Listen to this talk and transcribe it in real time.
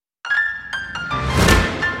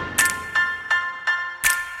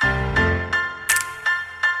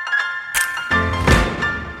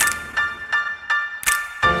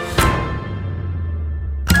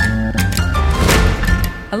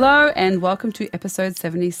Hello and welcome to episode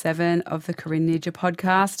 77 of the Corinne Nidja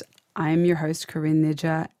podcast. I'm your host, Corinne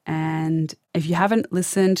Nidja, and if you haven't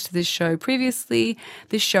listened to this show previously,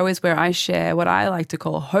 this show is where I share what I like to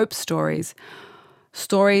call hope stories.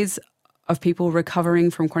 Stories of people recovering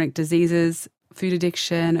from chronic diseases, food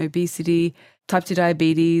addiction, obesity, type 2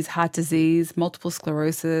 diabetes, heart disease, multiple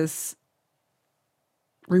sclerosis,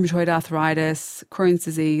 rheumatoid arthritis, Crohn's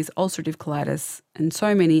disease, ulcerative colitis, and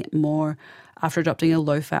so many more after adopting a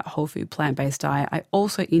low-fat, whole-food, plant-based diet. I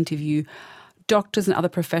also interview doctors and other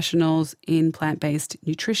professionals in plant-based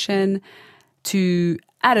nutrition to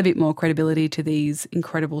add a bit more credibility to these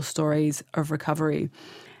incredible stories of recovery.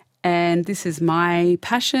 And this is my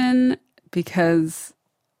passion because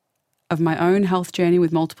of my own health journey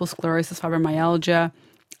with multiple sclerosis, fibromyalgia,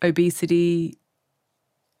 obesity,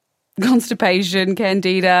 constipation,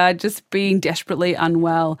 candida, just being desperately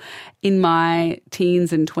unwell in my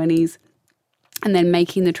teens and 20s. And then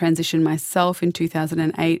making the transition myself in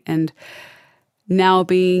 2008 and now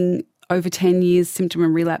being over 10 years symptom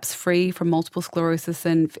and relapse free from multiple sclerosis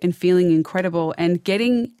and feeling incredible and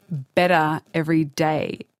getting better every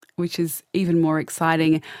day, which is even more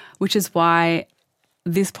exciting, which is why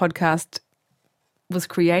this podcast was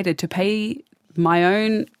created, to pay my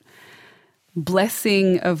own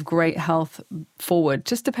blessing of great health forward,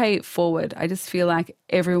 just to pay it forward. I just feel like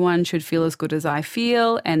everyone should feel as good as I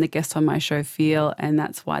feel and the guests on my show feel, and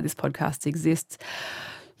that's why this podcast exists,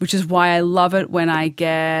 which is why I love it when I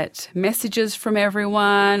get messages from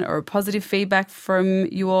everyone or positive feedback from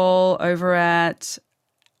you all over at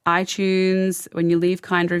iTunes. When you leave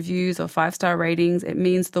kind reviews or 5-star ratings, it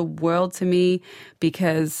means the world to me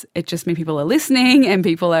because it just means people are listening and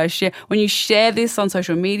people are when you share this on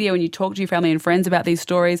social media, when you talk to your family and friends about these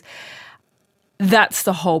stories, that's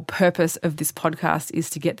the whole purpose of this podcast, is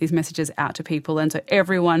to get these messages out to people. And so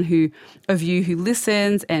everyone of you who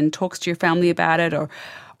listens and talks to your family about it or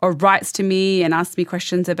writes to me and asks me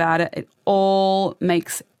questions about it, it all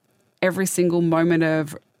makes every single moment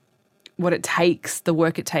of what it takes, the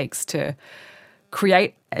work it takes to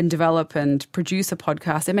create and develop and produce a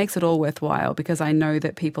podcast, it makes it all worthwhile because I know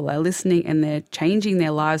that people are listening and they're changing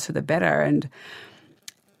their lives for the better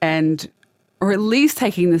and or at least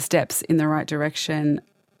taking the steps in the right direction.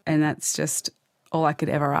 And that's just all I could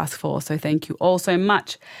ever ask for. So thank you all so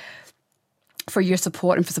much for your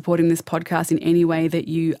support and for supporting this podcast in any way that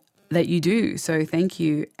you do. So thank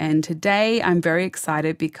you. And today I'm very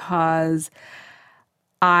excited because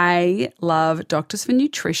I love Doctors for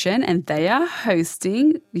Nutrition, and they are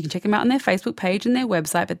hosting, you can check them out on their Facebook page and their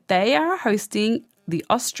website, but they are hosting the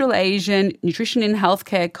Australasian Nutrition in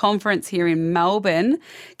Healthcare Conference here in Melbourne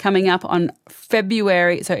coming up on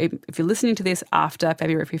February. So if you're listening to this after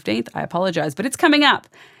February 15th, I apologize, but it's coming up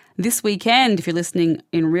this weekend if you're listening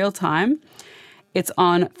in real time. It's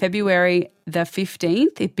on February the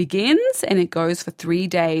 15th. It begins and it goes for 3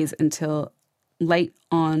 days until late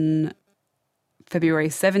on February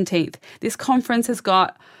 17th. This conference has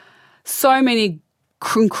got so many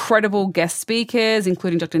incredible guest speakers,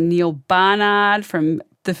 including Dr. Neil Barnard from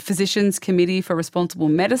the Physicians Committee for Responsible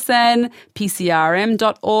Medicine,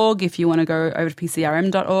 pcrm.org, if you want to go over to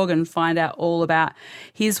pcrm.org and find out all about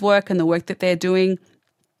his work and the work that they're doing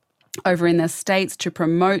over in the States to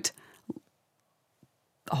promote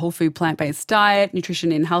a whole food plant-based diet, nutrition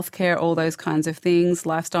in healthcare, all those kinds of things,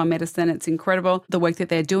 lifestyle medicine. It's incredible the work that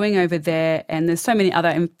they're doing over there. And there's so many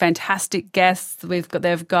other fantastic guests.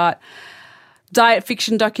 They've got diet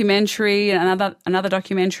fiction documentary and another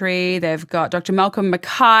documentary. They've got Dr. Malcolm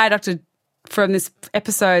Mackay, from this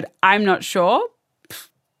episode, I'm not sure,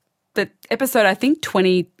 but episode I think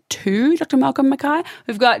 22, Dr. Malcolm Mackay.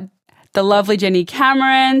 We've got the lovely Jenny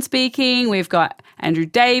Cameron speaking. We've got Andrew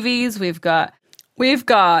Davies. We've got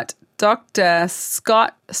Dr.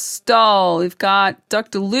 Scott Stoll. We've got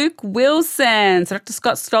Dr. Luke Wilson. So Dr.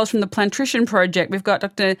 Scott Stoll's from the Plantrition Project. We've got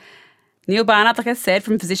Dr. Neil Barnard, like I said,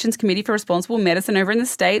 from Physicians Committee for Responsible Medicine over in the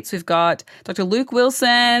States. We've got Dr. Luke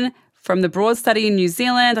Wilson from the Broad Study in New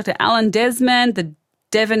Zealand. Dr. Alan Desmond, the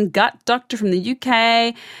Devon Gut Doctor from the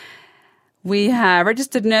UK. We have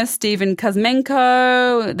registered nurse Stephen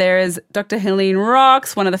Kuzmenko. There is Dr. Helene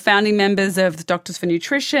Rocks, one of the founding members of the Doctors for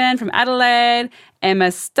Nutrition from Adelaide.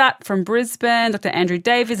 Emma Stutt from Brisbane. Dr. Andrew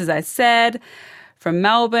Davies, as I said, from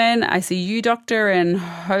Melbourne. ICU doctor and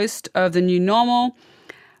host of the New Normal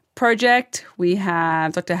Project. We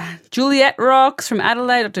have Dr. Juliette Rocks from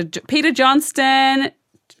Adelaide. Dr. Peter Johnston,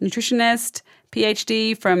 nutritionist,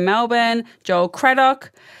 PhD from Melbourne. Joel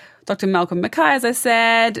Craddock. Dr. Malcolm Mackay, as I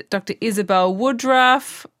said, Dr. Isabel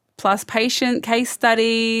Woodruff, plus patient case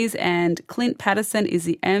studies, and Clint Patterson is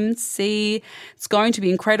the MC. It's going to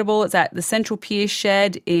be incredible. It's at the Central Pier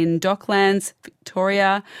Shed in Docklands,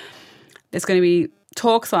 Victoria. There's going to be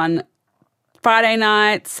talks on Friday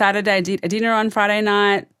night, Saturday, a dinner on Friday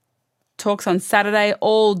night, talks on Saturday,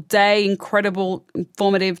 all day, incredible,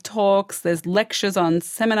 informative talks. There's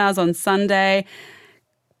seminars on Sunday.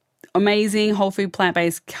 Amazing whole food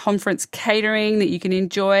plant-based conference catering that you can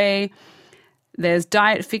enjoy. There's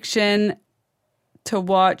diet fiction to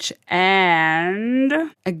watch and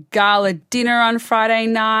a gala dinner on Friday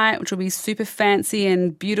night, which will be super fancy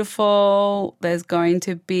and beautiful. There's going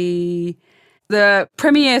to be the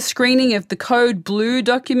premiere screening of the Code Blue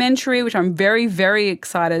documentary, which I'm very, very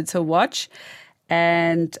excited to watch,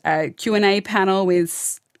 and a Q&A panel with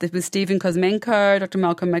Stephen Kosmenko, Dr.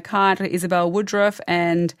 Malcolm McCart, Dr. Isabel Woodruff,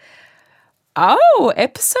 and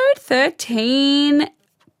episode 13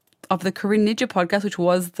 of the Corinne Ninja podcast, which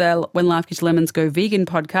was the When Life Gives Lemons Go Vegan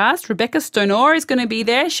podcast. Rebecca Stonor is going to be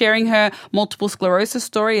there sharing her multiple sclerosis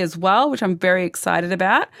story as well, which I'm very excited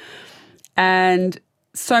about. And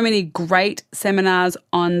so many great seminars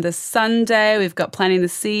on the Sunday. We've got Planting the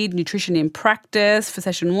Seed, Nutrition in Practice for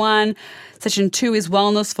session 1. Session 2 is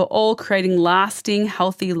Wellness for All, Creating Lasting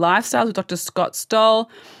Healthy Lifestyles with Dr. Scott Stoll.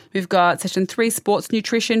 We've got session 3, Sports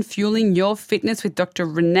Nutrition, Fueling Your Fitness with Dr.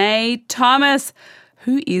 Renae Thomas,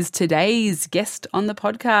 who is today's guest on the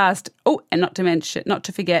podcast. Oh, and not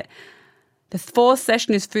to forget, the 4th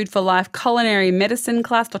session is Food for Life Culinary Medicine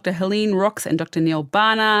class, Dr. Helene Rocks and Dr. Neil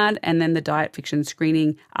Barnard, and then the diet fiction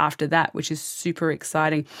screening after that, which is super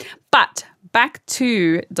exciting. But back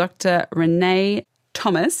to Dr. Renae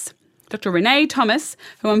Thomas. Dr. Renae Thomas,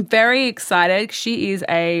 who I'm very excited. She is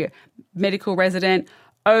a medical resident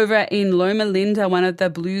over in Loma Linda, one of the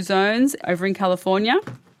blue zones over in California.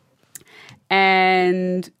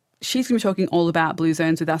 And she's going to be talking all about blue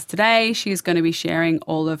zones with us today. She's going to be sharing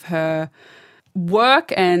all of her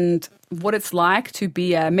work and what it's like to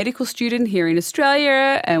be a medical student here in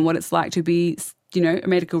Australia and what it's like to be, a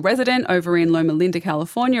medical resident over in Loma Linda,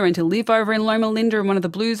 California, and to live over in Loma Linda in one of the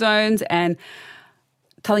blue zones, and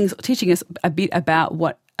teaching us a bit about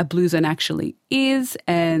what a blue zone actually is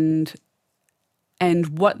and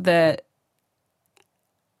what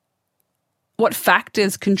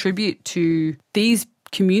factors contribute to these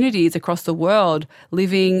communities across the world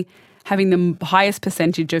having the highest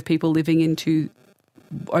percentage of people living into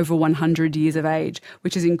over 100 years of age,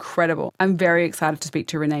 which is incredible. I'm very excited to speak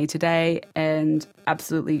to Renae today and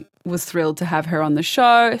absolutely was thrilled to have her on the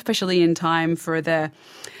show, especially in time for the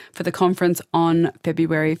conference on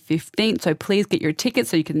February 15th. So please get your tickets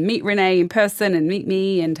so you can meet Renae in person and meet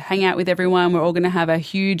me and hang out with everyone. We're all going to have a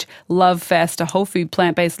huge love fest, a whole food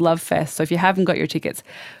plant-based love fest. So if you haven't got your tickets,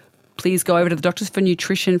 please go over to the Doctors for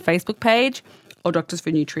Nutrition Facebook page or Doctors for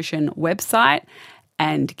Nutrition website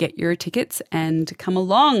and get your tickets and come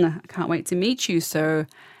along. I can't wait to meet you. So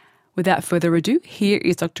without further ado, here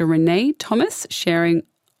is Dr. Renae Thomas sharing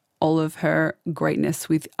all of her greatness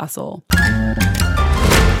with us all.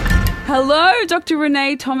 Hello, Dr.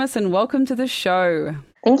 Renae Thomas, and welcome to the show.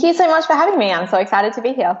 Thank you so much for having me. I'm so excited to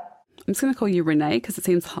be here. I'm just going to call you Renae because it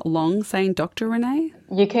seems long saying Dr. Renae.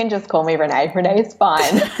 You can just call me Renae. Renae is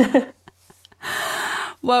fine.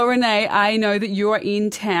 Well, Renae, I know that you're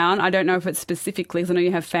in town. I don't know if it's specifically because I know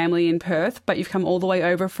you have family in Perth, but you've come all the way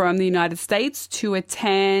over from the United States to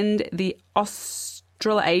attend the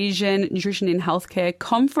Australasian Nutrition in Healthcare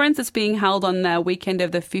Conference. It's being held on the weekend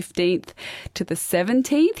of the 15th to the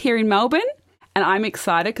 17th here in Melbourne. And I'm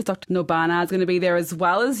excited because Dr. Neil Barnard is going to be there as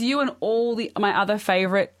well as you and all my other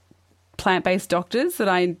favourite plant-based doctors that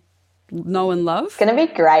I know and love. It's going to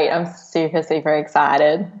be great. I'm super, super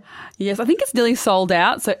excited. Yes, I think it's nearly sold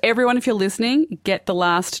out. So everyone, if you're listening, get the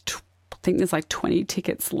last, I think there's like 20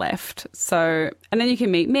 tickets left. So, and then you can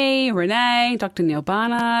meet me, Renae, Dr. Neil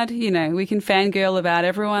Barnard. We can fangirl about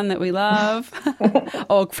everyone that we love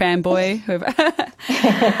or fanboy, whoever.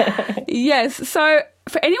 Yes. So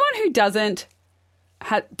for anyone who doesn't,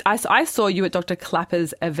 I saw you at Dr.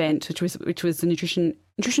 Clapper's event, which was the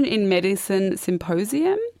Nutrition in Medicine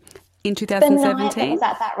Symposium in 2017. Was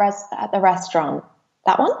at the restaurant?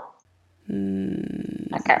 That one?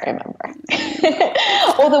 I can't remember.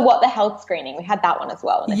 Or the What the Health screening. We had that one as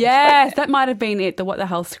well. Yes, that might have been it, the What the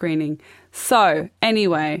Health screening. So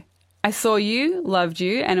anyway, I saw you, loved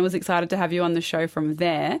you, and was excited to have you on the show from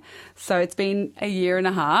there. So it's been a year and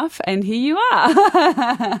a half, and here you are.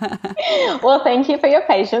 Well, thank you for your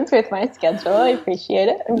patience with my schedule. I appreciate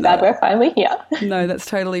it. I'm glad we're finally here. No, that's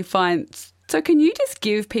totally fine. So can you just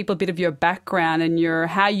give people a bit of your background and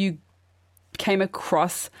how you came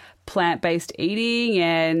across plant-based eating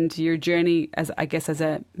and your journey as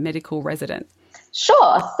a medical resident?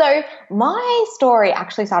 Sure. So my story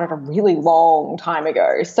actually started a really long time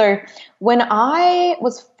ago. So when I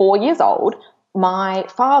was 4 years old, my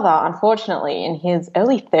father, unfortunately, in his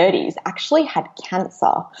early 30s, actually had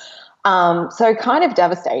cancer. So kind of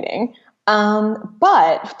devastating.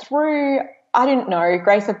 But through, I don't know,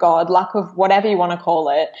 grace of God, luck of whatever you want to call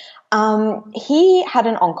it, he had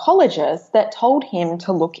an oncologist that told him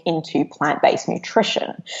to look into plant-based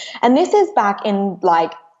nutrition. And this is back in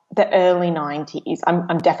like the early 90s.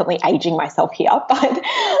 I'm definitely aging myself here, but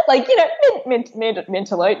like, you know, mid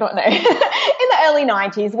to late, not no, in the early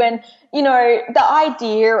 90s when, you know, the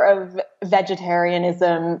idea of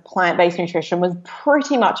vegetarianism, plant-based nutrition was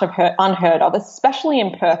pretty much unheard of, especially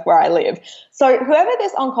in Perth where I live. So whoever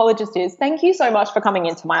this oncologist is, thank you so much for coming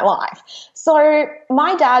into my life. So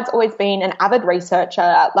my dad's always been an avid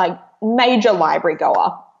researcher, like major library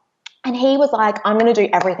goer. And he was like, I'm going to do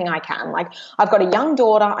everything I can. Like, I've got a young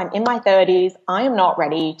daughter. I'm in my 30s. I am not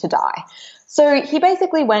ready to die. So he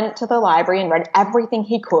basically went to the library and read everything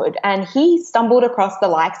he could. And he stumbled across the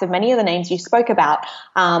likes of many of the names you spoke about,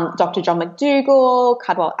 Dr. John McDougall,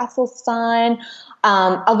 Cadwell Esselstyn,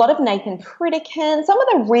 a lot of Nathan Pritikin, some of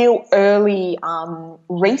the real early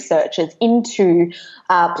researchers into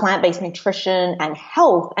plant-based nutrition and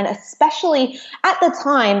health, and especially at the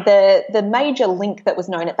time, the major link that was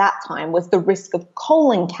known at that time was the risk of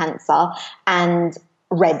colon cancer and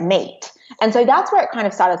red meat. And so that's where it kind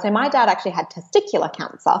of started. So my dad actually had testicular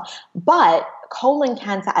cancer, but colon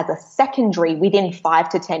cancer as a secondary within 5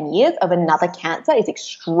 to 10 years of another cancer is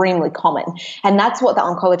extremely common. And that's what the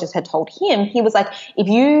oncologist had told him. He was like, if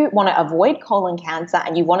you want to avoid colon cancer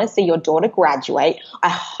and you want to see your daughter graduate, I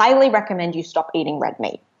highly recommend you stop eating red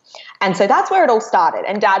meat. And so that's where it all started.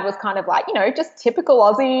 And Dad was kind of like, you know, just typical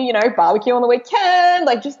Aussie, you know, barbecue on the weekend,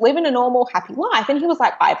 like just living a normal, happy life. And he was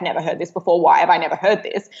like, I've never heard this before. Why have I never heard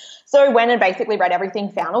this? So went and basically read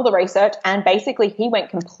everything, found all the research, and basically he went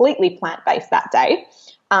completely plant-based that day.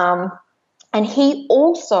 And he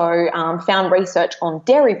also found research on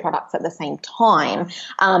dairy products at the same time,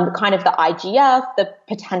 kind of the IGF, the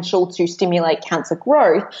potential to stimulate cancer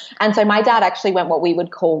growth. And so my dad actually went what we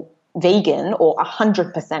would call vegan or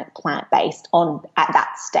 100% plant-based at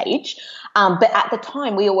that stage. But at the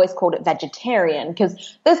time, we always called it vegetarian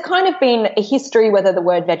because there's kind of been a history whether the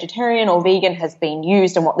word vegetarian or vegan has been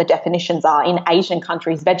used and what the definitions are. In Asian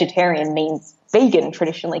countries, vegetarian means vegan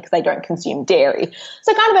traditionally because they don't consume dairy.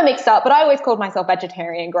 So kind of a mix up, but I always called myself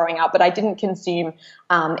vegetarian growing up, but I didn't consume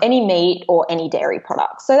any meat or any dairy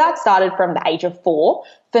products. So that started from the age of 4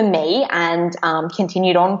 for me and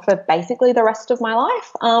continued on for basically the rest of my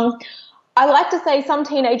life. I like to say some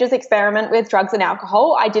teenagers experiment with drugs and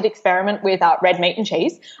alcohol. I did experiment with red meat and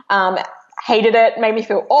cheese. Hated it, made me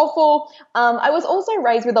feel awful. I was also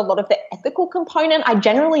raised with a lot of the ethical component. I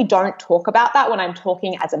generally don't talk about that when I'm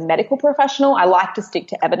talking as a medical professional. I like to stick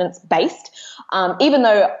to evidence-based, even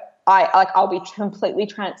though I'll be completely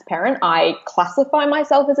transparent. I classify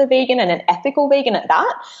myself as a vegan and an ethical vegan at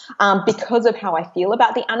that because of how I feel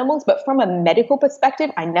about the animals. But from a medical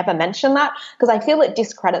perspective, I never mention that because I feel it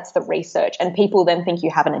discredits the research and people then think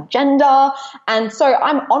you have an agenda. And so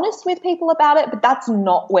I'm honest with people about it, but that's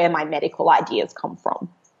not where my medical ideas come from.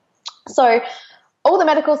 So all the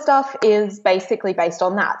medical stuff is basically based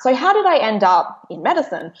on that. So how did I end up in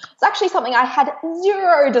medicine? It's actually something I had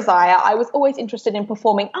zero desire. I was always interested in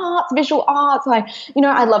performing arts, visual arts.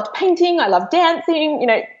 I loved painting. I loved dancing.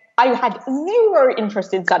 I had zero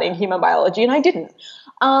interest in studying human biology, and I didn't.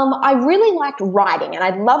 I really liked writing, and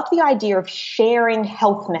I loved the idea of sharing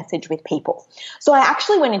health message with people. So I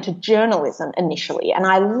actually went into journalism initially, and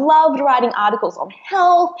I loved writing articles on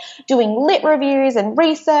health, doing lit reviews and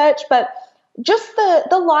research, but just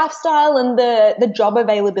the lifestyle and the job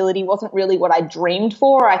availability wasn't really what I dreamed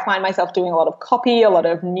for. I find myself doing a lot of copy, a lot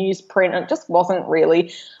of newsprint, and it just wasn't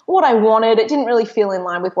really what I wanted. It didn't really feel in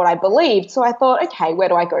line with what I believed. So I thought, okay, where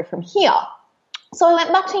do I go from here? So I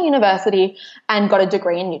went back to university and got a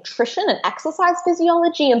degree in nutrition and exercise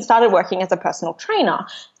physiology and started working as a personal trainer.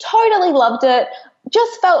 Totally loved it.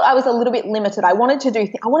 Just felt I was a little bit limited. I wanted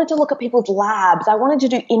to look at people's labs. I wanted to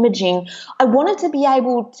do imaging. I wanted to be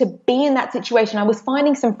able to be in that situation. I was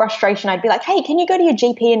finding some frustration. I'd be like, hey, can you go to your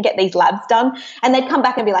GP and get these labs done? And they'd come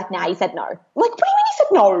back and be like, nah, you said no. I'm like, what do you mean you said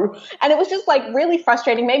no? And it was just like really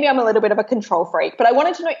frustrating. Maybe I'm a little bit of a control freak, but I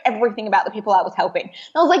wanted to know everything about the people I was helping.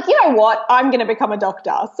 And I was like, you know what? I'm going to become a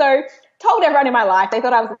doctor. So told everyone in my life. They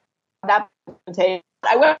thought I was that.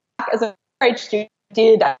 I went back as a grade student,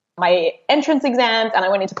 did my entrance exams, and I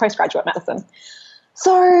went into postgraduate medicine.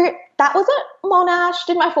 So that was it. Monash,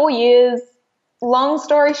 did my 4 years, long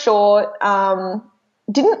story short,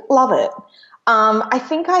 didn't love it. I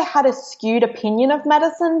think I had a skewed opinion of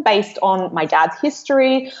medicine based on my dad's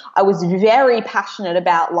history. I was very passionate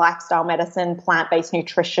about lifestyle medicine, plant-based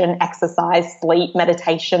nutrition, exercise, sleep,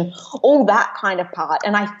 meditation, all that kind of part.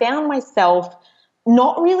 And I found myself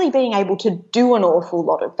not really being able to do an awful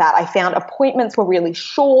lot of that. I found appointments were really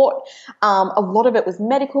short. A lot of it was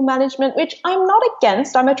medical management, which I'm not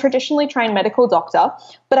against. I'm a traditionally trained medical doctor,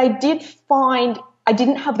 but I did find I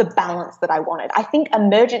didn't have the balance that I wanted. I think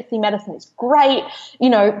emergency medicine is great.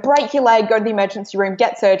 You know, break your leg, go to the emergency room,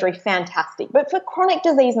 get surgery, fantastic. But for chronic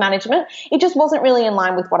disease management, it just wasn't really in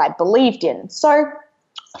line with what I believed in. So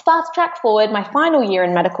fast track forward, my final year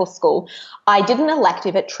in medical school, I did an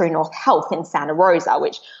elective at True North Health in Santa Rosa,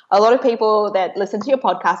 which a lot of people that listen to your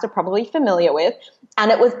podcast are probably familiar with. And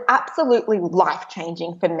it was absolutely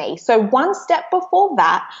life-changing for me. So one step before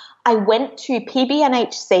that, I went to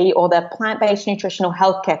PBNHC, or the Plant-Based Nutritional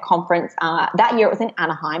Healthcare Conference. That year it was in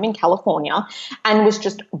Anaheim in California, and was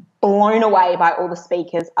just blown away by all the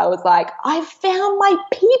speakers. I was like, I found my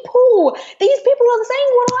people. These people are saying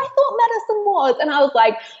what I thought medicine was. And I was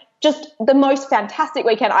like, just the most fantastic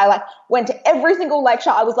weekend. I went to every single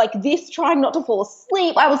lecture. I was like this, trying not to fall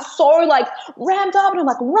asleep. I was so ramped up, and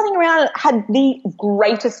I'm running around, and had the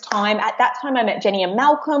greatest time. At that time I met Jenny and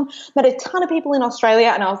Malcolm, met a ton of people in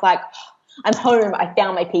Australia, and I was like, I'm home. I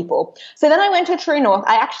found my people. So then I went to True North.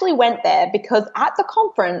 I actually went there because at the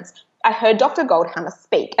conference I heard Dr. Goldhammer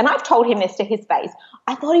speak, and I've told him this to his face.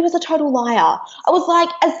 I thought he was a total liar. I was like,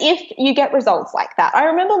 as if you get results like that. I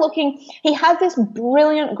remember looking, he had this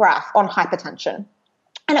brilliant graph on hypertension,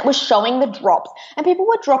 and it was showing the drops, and people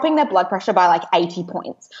were dropping their blood pressure by 80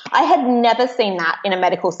 points. I had never seen that in a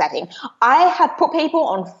medical setting. I have put people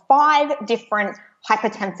on 5 different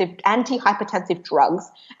anti-hypertensive drugs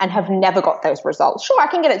and have never got those results. Sure, I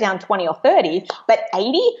can get it down 20 or 30, but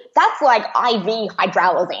 80, that's like IV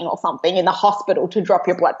hydralazine or something in the hospital to drop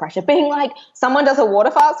your blood pressure. Being like, someone does a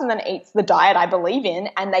water fast and then eats the diet I believe in,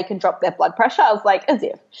 and they can drop their blood pressure. I was like, as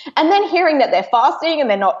if. And then hearing that they're fasting and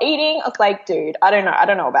they're not eating, I was like, dude, I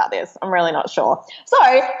don't know about this. I'm really not sure. So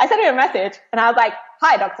I sent him a message, and I was like,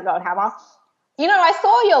 hi, Dr. Goldhammer. I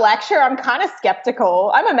saw your lecture. I'm kind of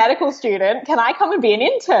skeptical. I'm a medical student. Can I come and be an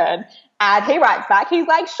intern? And he writes back. He's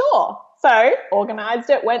like, sure. So organized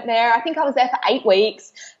it, went there. I think I was there for 8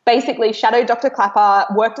 weeks, basically shadowed Dr.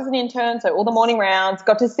 Clapper, worked as an intern, so all the morning rounds,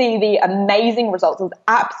 got to see the amazing results. It was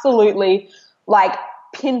absolutely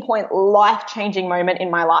pinpoint life-changing moment in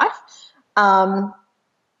my life. And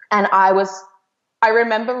I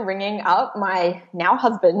remember ringing up my now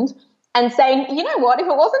husband and saying, you know what, if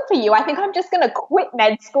it wasn't for you, I think I'm just going to quit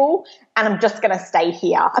med school and I'm just going to stay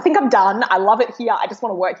here. I think I'm done. I love it here. I just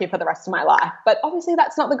want to work here for the rest of my life. But obviously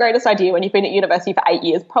that's not the greatest idea when you've been at university for 8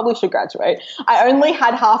 years. Probably should graduate. I only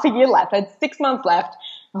had half a year left. I had 6 months left.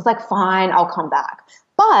 I was like, fine, I'll come back.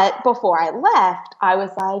 But before I left, I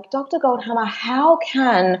was like, Dr. Goldhammer, how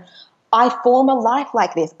can I form a life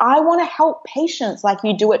like this? I want to help patients like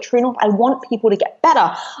you do at True North. I want people to get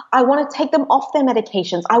better. I want to take them off their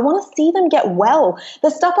medications. I want to see them get well. The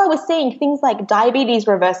stuff I was seeing, things like diabetes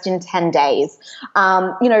reversed in 10 days,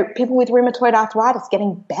 people with rheumatoid arthritis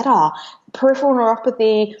getting better, peripheral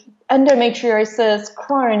neuropathy, endometriosis,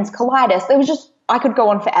 Crohn's, colitis. It was just, I could go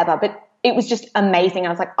on forever, but it was just amazing. I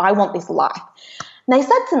was like, I want this life. And they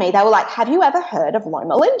said to me, they were like, have you ever heard of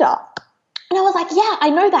Loma Linda? And I was like, yeah, I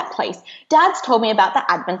know that place. Dad's told me about the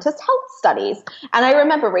Adventist health studies. And I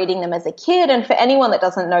remember reading them as a kid. And for anyone that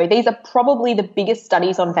doesn't know, these are probably the biggest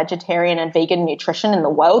studies on vegetarian and vegan nutrition in the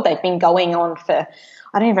world. They've been going on for,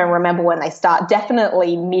 I don't even remember when they start,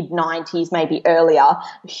 definitely mid-90s, maybe earlier.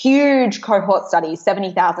 Huge cohort studies,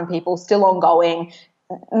 70,000 people, still ongoing,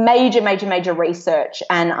 major research.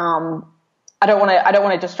 And I don't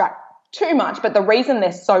want to distract too much, but the reason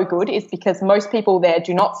they're so good is because most people there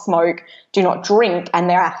do not smoke, do not drink, and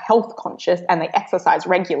they are health conscious and they exercise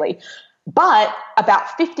regularly. But about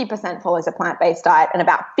 50% follows a plant-based diet, and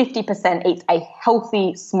about 50% eats a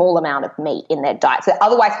healthy small amount of meat in their diet. So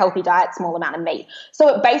otherwise healthy diet, small amount of meat.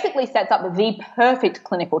 So it basically sets up the perfect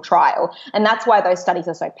clinical trial, and that's why those studies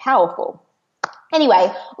are so powerful.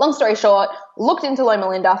 Anyway, long story short, looked into Loma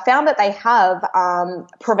Linda, found that they have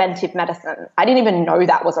preventive medicine. I didn't even know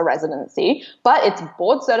that was a residency, but it's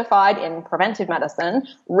board certified in preventive medicine.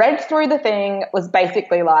 Read through the thing, was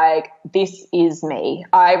basically like, this is me.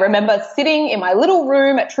 I remember sitting in my little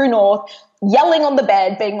room at True North, yelling on the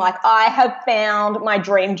bed, being like, I have found my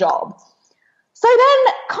dream job. So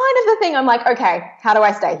then kind of the thing, I'm like, okay, how do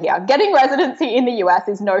I stay here? Getting residency in the US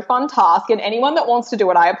is no fun task, and anyone that wants to do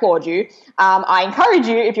it, I applaud you. I encourage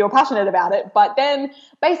you if you're passionate about it. But then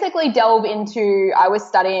basically delve into, I was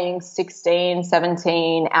studying 16,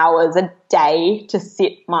 17 hours a day to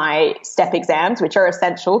sit my STEP exams, which are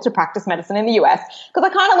essential to practice medicine in the US, because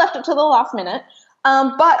I kind of left it to the last minute.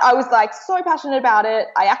 But I was like so passionate about it.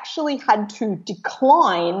 I actually had to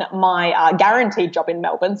decline my guaranteed job in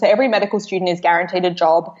Melbourne. So every medical student is guaranteed a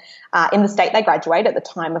job in the state they graduate at the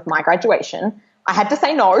time of my graduation. I had to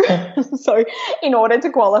say no. So in order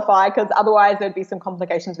to qualify, because otherwise there'd be some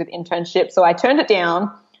complications with internship. So I turned it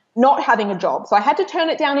down, not having a job. So I had to turn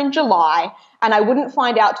it down in July, and I wouldn't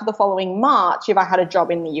find out till the following March if I had a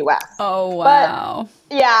job in the US. Oh, wow.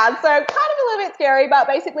 But, yeah, so kind of a little bit scary, but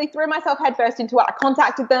basically threw myself headfirst into it. I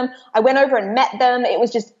contacted them. I went over and met them. It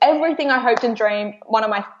was just everything I hoped and dreamed. One of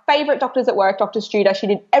my favorite doctors at work, Dr. Studer, she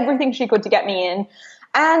did everything she could to get me in.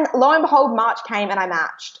 And lo and behold, March came and I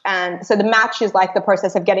matched. And so the match is like the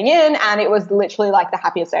process of getting in, and it was literally like the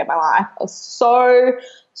happiest day of my life. I was so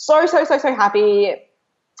happy.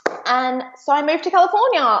 And so I moved to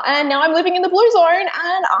California, and now I'm living in the Blue Zone,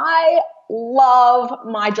 and I love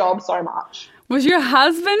my job so much. Was your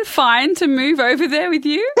husband fine to move over there with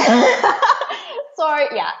you? So,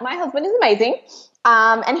 yeah, my husband is amazing,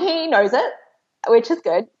 and he knows it, which is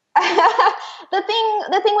good. The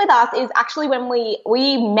thing with us is actually when we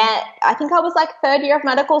met, I think I was like third year of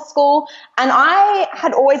medical school, and I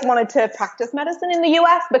had always wanted to practice medicine in the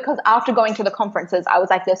US because after going to the conferences, I was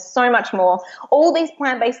like, there's so much more. All these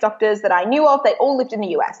plant-based doctors that I knew of, they all lived in the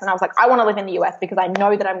US, and I was like, I want to live in the US because I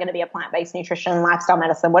know that I'm going to be a plant-based nutrition, lifestyle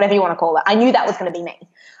medicine, whatever you want to call it. I knew that was going to be me.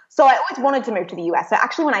 So I always wanted to move to the US. So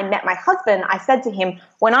actually when I met my husband, I said to him,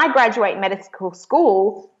 when I graduate medical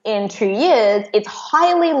school in 2 years, it's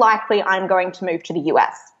highly likely I'm going to move to the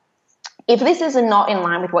US. If this is not in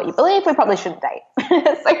line with what you believe, we probably shouldn't date.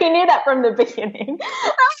 So he knew that from the beginning. I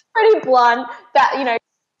was pretty blunt that,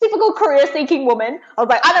 typical career-seeking woman. I was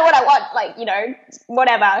like, I know what I want,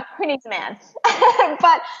 whatever. Who needs a man?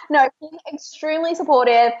 But no, he's extremely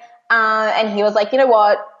supportive. And he was like, you know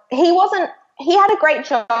what? He had a great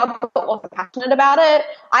job, but wasn't passionate about it.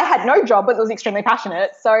 I had no job, but was extremely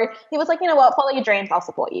passionate. So he was like, you know what, follow your dreams, I'll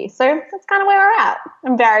support you. So that's kind of where we're at.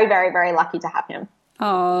 I'm very, very, very lucky to have him.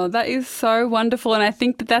 Oh, that is so wonderful. And I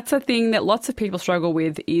think that that's a thing that lots of people struggle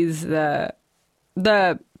with is the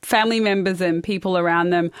family members and people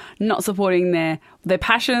around them not supporting their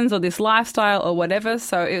passions or this lifestyle or whatever.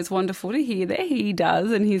 So it was wonderful to hear that he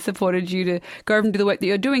does, and he supported you to go and do the work that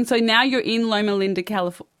you're doing. So now you're in Loma Linda,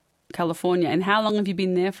 California. And how long have you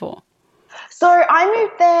been there for? So I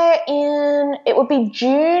moved there it would be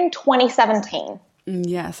June 2017.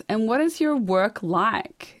 Yes. And what is your work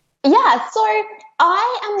like? Yeah, so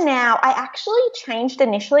I actually changed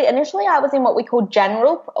initially. Initially, I was in what we call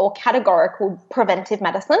general or categorical preventive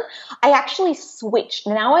medicine. I actually switched.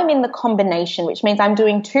 Now I'm in the combination, which means I'm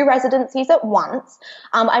doing 2 residencies at once.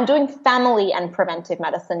 I'm doing family and preventive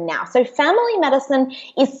medicine now. So family medicine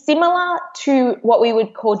is similar to what we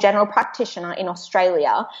would call general practitioner in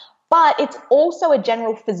Australia, but it's also a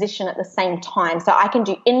general physician at the same time. So I can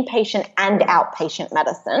do inpatient and outpatient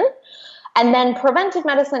medicine. And then preventive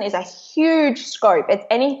medicine is a huge scope. It's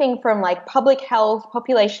anything from like public health,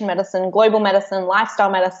 population medicine, global medicine, lifestyle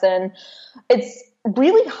medicine. It's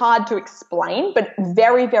really hard to explain, but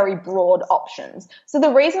very, very broad options. So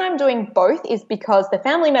the reason I'm doing both is because the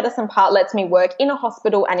family medicine part lets me work in a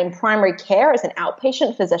hospital and in primary care as an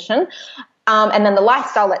outpatient physician. And then the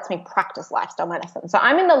lifestyle lets me practice lifestyle medicine. So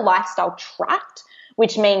I'm in the lifestyle tract,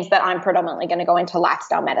 which means that I'm predominantly going to go into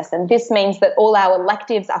lifestyle medicine. This means that all our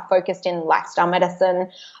electives are focused in lifestyle medicine.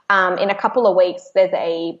 In a couple of weeks, there's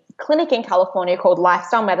a clinic in California called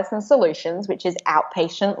Lifestyle Medicine Solutions, which is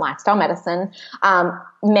outpatient lifestyle medicine.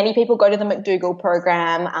 Many people go to the McDougall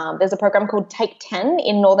program. There's a program called Take 10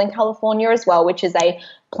 in Northern California as well, which is a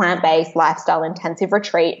plant-based lifestyle intensive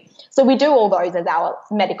retreat. So we do all those as our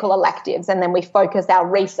medical electives, and then we focus our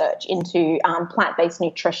research into plant-based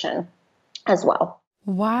nutrition as well.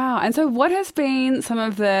 Wow. And so what has been some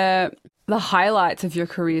of the highlights of your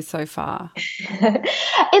career so far?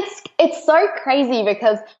 It's so crazy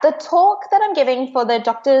because the talk that I'm giving for the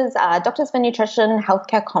Doctors for Nutrition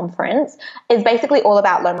Healthcare Conference is basically all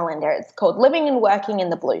about Loma Linda. It's called Living and Working in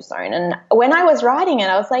the Blue Zone. And when I was writing it,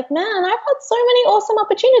 I was like, man, I've had so many awesome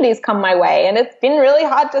opportunities come my way. And it's been really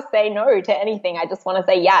hard to say no to anything. I just want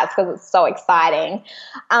to say yes because it's so exciting.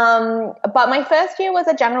 But my first year was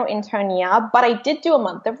a general intern year, but I did do a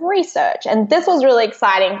month of research. And this was really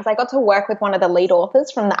exciting because I got to work with one of the lead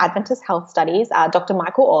authors from the Adventist Health Studies, Dr.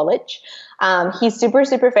 Michael Orlich. coach. He's super,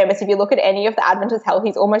 super famous. If you look at any of the Adventist Health,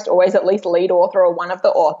 he's almost always at least lead author or one of the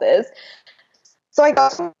authors. So I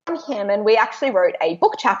got from him, and we actually wrote a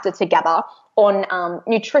book chapter together on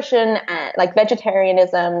nutrition and like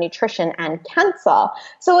vegetarianism, nutrition, and cancer.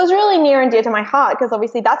 So it was really near and dear to my heart because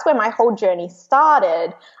obviously that's where my whole journey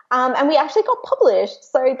started. And we actually got published.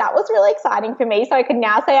 So that was really exciting for me. So I could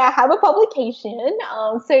now say I have a publication.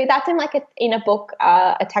 So that's in a book,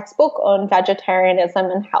 a textbook on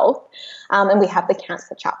vegetarianism and health. And we have the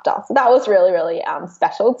cancer chapter. So that was really, really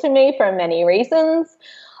special to me for many reasons.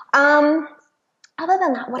 Other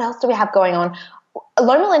than that, what else do we have going on?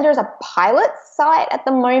 Loma Linda is a pilot site at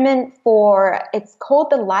the moment it's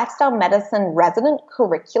called the Lifestyle Medicine Resident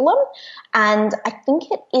Curriculum. And I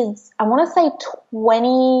think it is, I want to say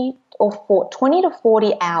 20 to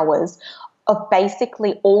 40 hours of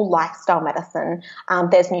basically all lifestyle medicine.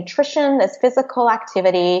 There's nutrition, there's physical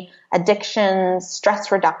activity, addiction,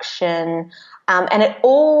 stress reduction, and it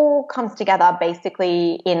all comes together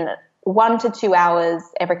basically in 1 to 2 hours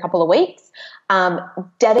every couple of weeks,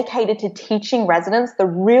 dedicated to teaching residents the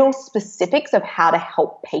real specifics of how to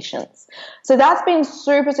help patients. So that's been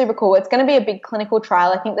super, super cool. It's going to be a big clinical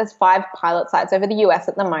trial. I think there's 5 pilot sites over the US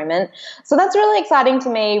at the moment. So that's really exciting to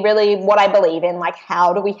me, really what I believe in, like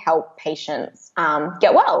how do we help patients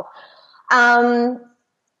get well? I'm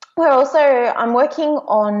working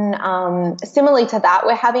on, similarly to that,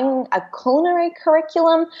 we're having a culinary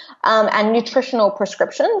curriculum and nutritional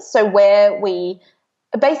prescriptions. So where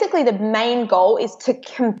basically the main goal is to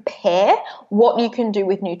compare what you can do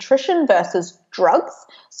with nutrition versus drugs.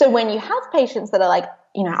 So when you have patients that are like,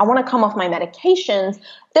 I want to come off my medications,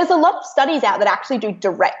 there's a lot of studies out that actually do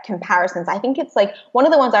direct comparisons. I think it's like one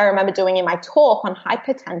of the ones I remember doing in my talk on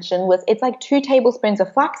hypertension was it's like 2 tablespoons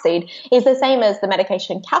of flaxseed is the same as the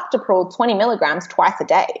medication Captopril, 20 milligrams twice a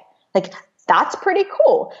day. Like that's pretty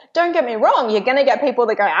cool. Don't get me wrong. You're going to get people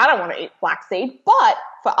that go, I don't want to eat flaxseed. But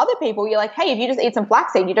for other people, you're like, hey, if you just eat some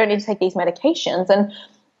flaxseed, you don't need to take these medications. And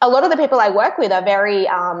a lot of the people I work with are very,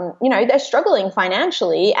 they're struggling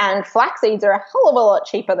financially, and flax seeds are a hell of a lot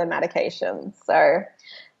cheaper than medications. So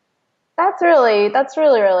that's really,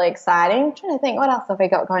 really exciting. I'm trying to think, what else have we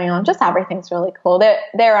got going on? Just everything's really cool. They're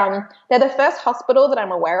the first hospital that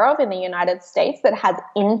I'm aware of in the United States that has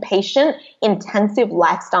inpatient intensive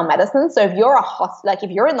lifestyle medicine. So if you're if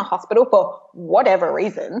you're in the hospital for whatever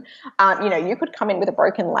reason, you could come in with a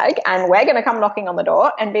broken leg, and we're going to come knocking on the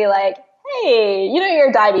door and be like, hey,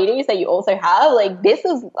 your diabetes that you also have, like this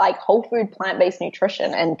is like whole food plant-based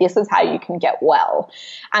nutrition, and this is how you can get well.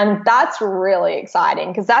 And that's really exciting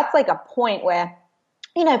because that's like a point where,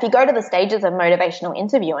 if you go to the stages of motivational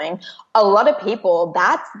interviewing, a lot of people,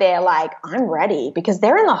 they're like, I'm ready, because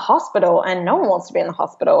they're in the hospital and no one wants to be in the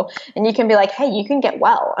hospital. And you can be like, hey, you can get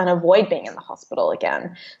well and avoid being in the hospital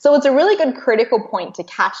again. So it's a really good critical point to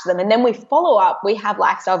catch them. And then we follow up. We have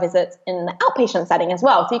lifestyle visits in the outpatient setting as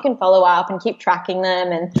well. So you can follow up and keep tracking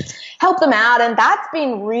them and help them out. And that's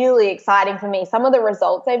been really exciting for me. Some of the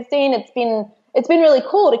results I've seen, it's been really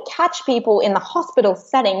cool to catch people in the hospital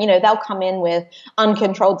setting. They'll come in with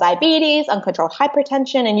uncontrolled diabetes, uncontrolled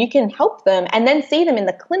hypertension, and you can help them and then see them in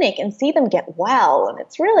the clinic and see them get well. And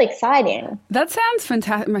it's really exciting. That sounds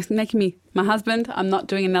fantastic. Making my husband, I'm not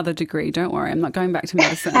doing another degree. Don't worry. I'm not going back to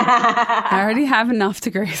medicine. I already have enough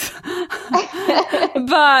degrees.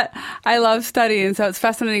 But I love studying. So it's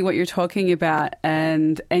fascinating what you're talking about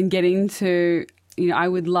and getting to, I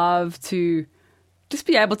would love to just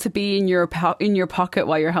be able to be in your pocket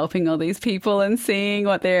while you're helping all these people and seeing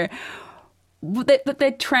what they're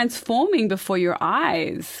transforming before your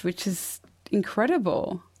eyes, which is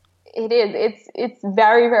incredible. It is. It's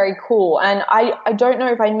very, very cool. And I don't know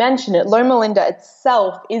if I mentioned it, Loma Linda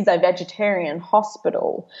itself is a vegetarian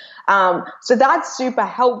hospital. So that's super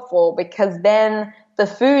helpful because then the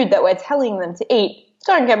food that we're telling them to eat,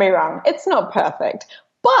 don't get me wrong, it's not perfect.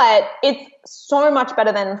 But it's so much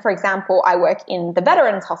better than, for example, I work in the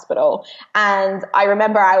Veterans Hospital, and I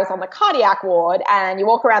remember I was on the cardiac ward, and you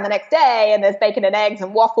walk around the next day and there's bacon and eggs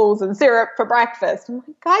and waffles and syrup for breakfast. I'm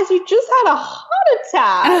like, guys, you just had a heart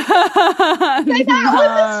attack. So that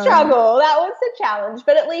was a struggle. That was a challenge.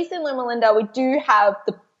 But at least in Loma Linda, we do have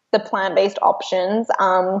the plant-based options.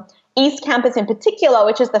 East Campus in particular,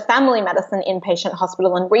 which is the family medicine inpatient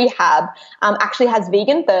hospital and rehab, actually has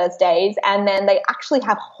vegan Thursdays, and then they actually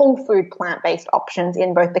have whole food plant-based options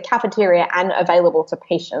in both the cafeteria and available to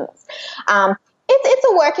patients. It's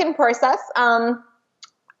a work in process.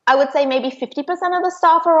 I would say maybe 50% of the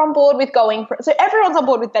staff are on board with going for, so everyone's on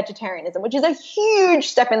board with vegetarianism, which is a huge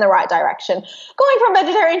step in the right direction. Going from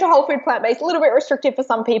vegetarian to whole food plant-based, a little bit restrictive for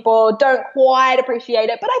some people, don't quite appreciate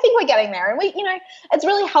it, but I think we're getting there. And it's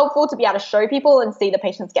really helpful to be able to show people and see the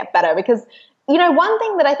patients get better because, one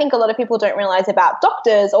thing that I think a lot of people don't realize about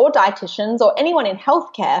doctors or dietitians or anyone in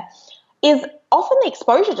healthcare is often the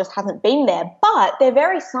exposure just hasn't been there, but they're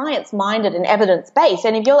very science-minded and evidence-based.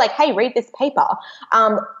 And if you're like, hey, read this paper,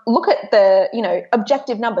 look at the,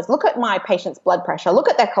 objective numbers, look at my patient's blood pressure, look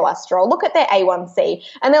at their cholesterol, look at their A1C,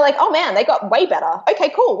 and they're like, oh man, they got way better. Okay,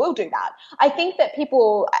 cool, we'll do that. I think that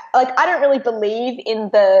people, I don't really believe in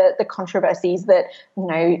the controversies that,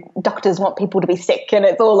 doctors want people to be sick and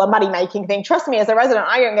it's all a money-making thing. Trust me, as a resident,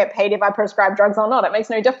 I don't get paid if I prescribe drugs or not. It makes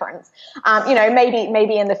no difference.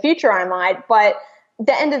 Maybe in the future I might, but at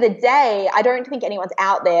the end of the day, I don't think anyone's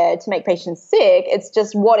out there to make patients sick. It's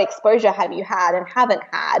just what exposure have you had and haven't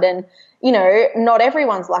had. And, not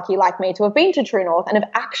everyone's lucky like me to have been to True North and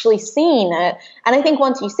have actually seen it. And I think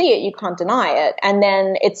once you see it, you can't deny it. And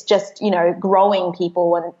then it's just, growing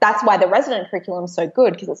people. And that's why the resident curriculum is so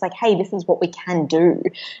good because it's like, hey, this is what we can do.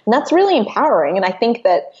 And that's really empowering. And I think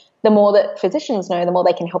that the more that physicians know, the more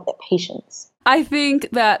they can help their patients. I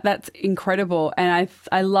think that that's incredible. And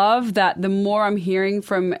I love that the more I'm hearing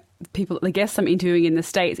from people, the guests I'm interviewing in the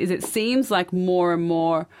States, is it seems like more and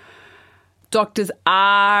more doctors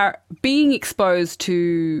are being exposed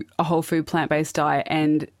to a whole food plant-based diet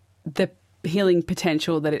and the healing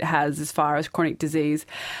potential that it has as far as chronic disease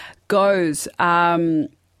goes. How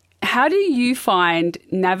do you find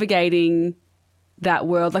navigating that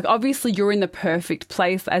world? Like, obviously you're in the perfect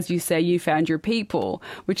place. As you say, you found your people,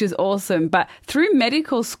 which is awesome. But through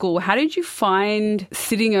medical school, how did you find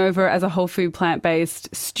sitting over as a whole food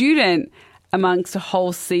plant-based student amongst a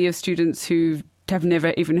whole sea of students who have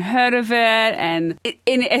never even heard of it and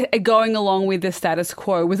in going along with the status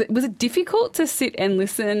quo? Was it difficult to sit and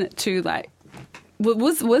listen to, like,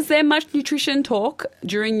 was there much nutrition talk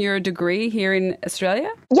during your degree here in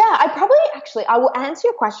Australia? Yeah, I will answer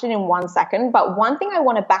your question in 1 second, but one thing I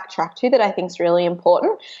want to backtrack to that I think is really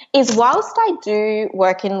important is whilst I do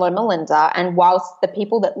work in Loma Linda and whilst the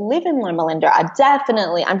people that live in Loma Linda I'm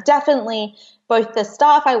definitely both the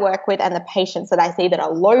staff I work with and the patients that I see that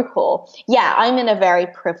are local, I'm in a very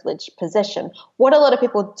privileged position. What a lot of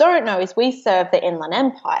people don't know is we serve the Inland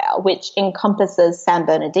Empire, which encompasses San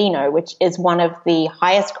Bernardino, which is one of the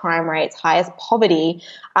highest crime rates, highest poverty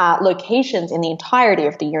locations in the entirety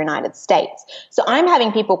of the United States. So I'm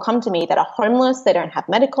having people come to me that are homeless, they don't have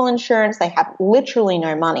medical insurance, they have literally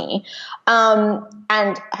no money,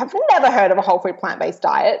 and have never heard of a whole food plant-based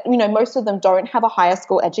diet. Most of them don't have a higher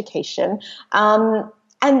school education.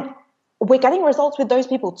 And we're getting results with those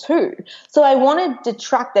people too. So I wanted to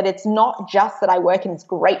track that it's not just that I work in this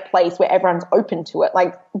great place where everyone's open to it.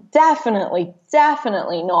 Like, definitely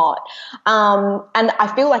not. And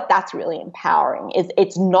I feel like that's really empowering.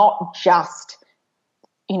 It's not just,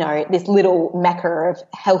 this little mecca of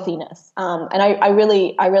healthiness. And I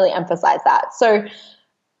really emphasize that. So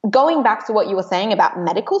going back to what you were saying about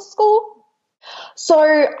medical school, so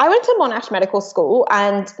I went to Monash Medical School,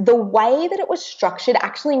 and the way that it was structured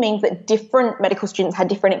actually means that different medical students had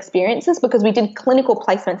different experiences because we did clinical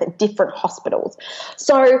placements at different hospitals.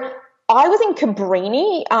 So I was in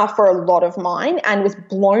Cabrini for a lot of mine and was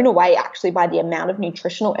blown away actually by the amount of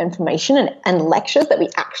nutritional information and lectures that we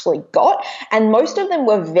actually got. And most of them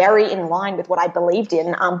were very in line with what I believed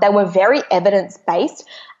in. They were very evidence-based.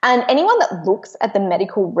 And anyone that looks at the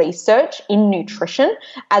medical research in nutrition,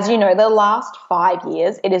 as you know, the last 5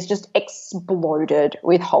 years, it has just exploded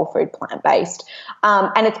with whole food plant-based.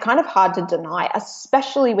 And it's kind of hard to deny,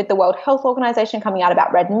 especially with the World Health Organization coming out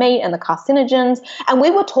about red meat and the carcinogens. And we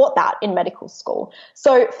were taught that in medical school.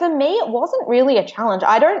 So for me, it wasn't really a challenge.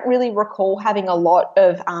 I don't really recall having a lot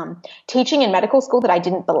of teaching in medical school that I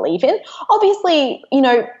didn't believe in. Obviously,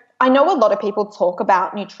 I know a lot of people talk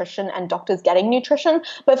about nutrition and doctors getting nutrition,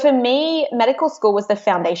 but for me, medical school was the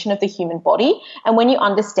foundation of the human body. And when you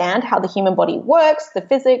understand how the human body works, the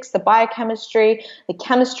physics, the biochemistry, the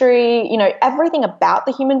chemistry, everything about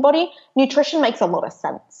the human body, nutrition makes a lot of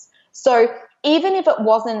sense. So even if it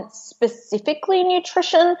wasn't specifically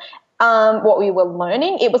nutrition, what we were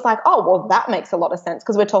learning, it was like, oh, well, that makes a lot of sense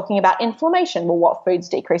because we're talking about inflammation. Well, what foods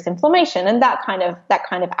decrease inflammation and that kind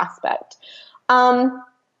of aspect.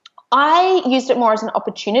 I used it more as an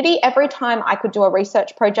opportunity. Every time I could do a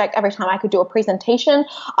research project, every time I could do a presentation,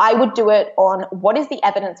 I would do it on what is the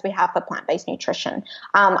evidence we have for plant-based nutrition.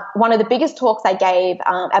 One of the biggest talks I gave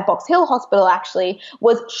at Box Hill Hospital actually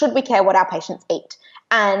was, should we care what our patients eat?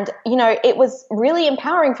 And, you know, it was really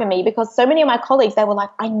empowering for me because so many of my colleagues, they were like,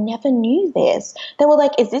 I never knew this. They were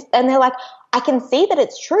like, is this? And they're like, I can see that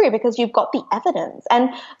it's true because you've got the evidence. And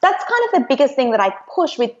that's kind of the biggest thing that I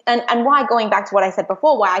push with, and why, going back to what I said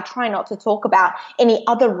before, why I try not to talk about any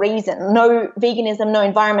other reason, no veganism, no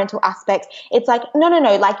environmental aspects. It's like, no,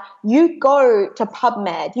 like you go to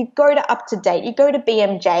PubMed, you go to Up to Date, you go to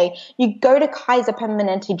BMJ, you go to Kaiser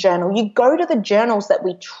Permanente Journal, you go to the journals that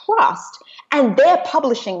we trust, and they're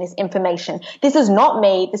publishing this information. This is not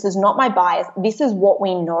me. This is not my bias. This is what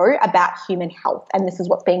we know about human health, and this is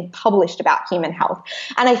what's being published about human health.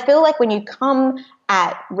 And I feel like when you come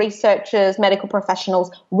at researchers, medical professionals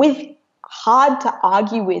with hard to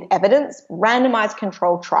argue with evidence, randomized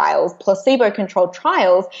controlled trials, placebo-controlled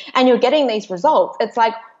trials, and you're getting these results, it's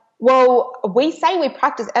like, well, we say we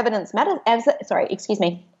practice evidence-based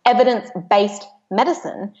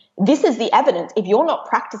medicine. This is the evidence. If you're not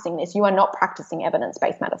practicing this, you are not practicing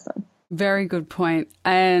evidence-based medicine. Very good point.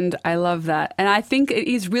 And I love that. And I think it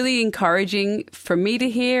is really encouraging for me to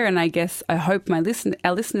hear, and I guess I hope our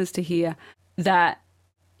listeners to hear, that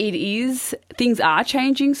things are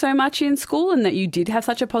changing so much in school, and that you did have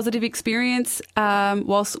such a positive experience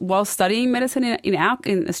while studying medicine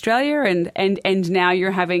in Australia, and now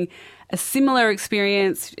you're having a similar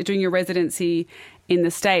experience doing your residency in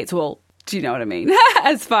the States. Well, do you know what I mean?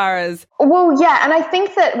 As far as... Well, yeah, and I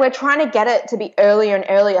think that we're trying to get it to be earlier and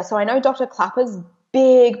earlier. So I know Dr. Clapper's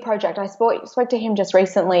big project, I spoke to him just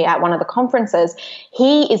recently at one of the conferences.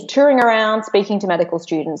 He is touring around speaking to medical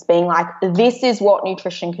students, being like, this is what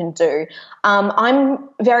nutrition can do. I'm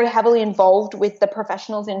very heavily involved with the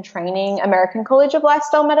Professionals in Training American College of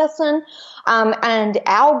Lifestyle Medicine. And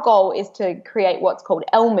our goal is to create what's called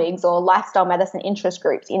LMIGs, or lifestyle medicine interest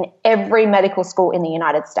groups, in every medical school in the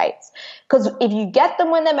United States. Because if you get them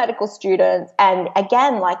when they're medical students, and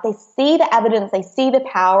again, like, they see the evidence, they see the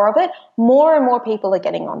power of it, more and more people are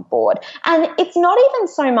getting on board. And it's not even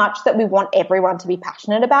so much that we want everyone to be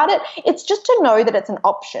passionate about it. It's just to know that it's an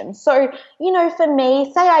option. So, you know, for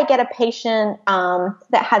me, say I get a patient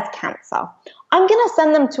that has cancer, I'm going to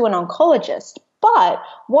send them to an oncologist. But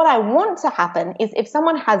what I want to happen is, if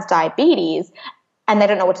someone has diabetes and they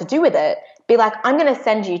don't know what to do with it, be like, I'm going to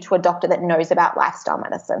send you to a doctor that knows about lifestyle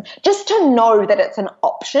medicine. Just to know that it's an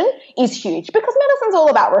option is huge, because medicine's all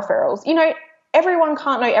about referrals. You know, everyone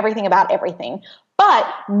can't know everything about everything. But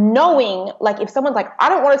knowing, like, if someone's like, I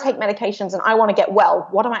don't want to take medications and I want to get well,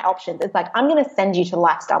 what are my options? It's like, I'm going to send you to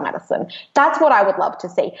lifestyle medicine. That's what I would love to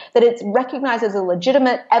see, that it's recognized as a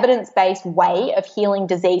legitimate, evidence-based way of healing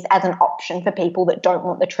disease as an option for people that don't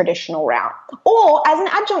want the traditional route, or as an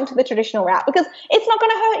adjunct to the traditional route, because it's not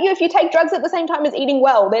going to hurt you if you take drugs at the same time as eating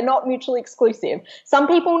well. They're not mutually exclusive. Some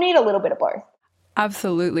people need a little bit of both.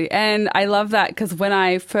 Absolutely. And I love that, because when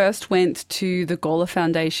I first went to the Gawler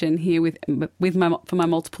Foundation here for my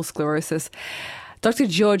multiple sclerosis, Dr.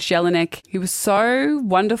 George Jelinek, he was so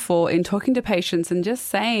wonderful in talking to patients and just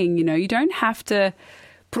saying, you know, you don't have to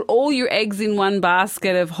put all your eggs in one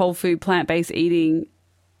basket of whole food, plant-based eating.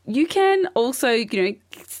 You can also, you know,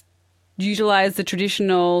 utilize the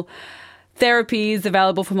traditional therapies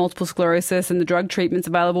available for multiple sclerosis and the drug treatments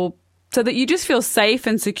available, so that you just feel safe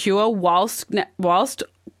and secure whilst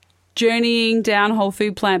journeying down whole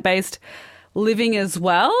food, plant-based living as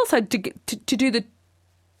well. So to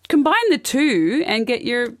combine the two and get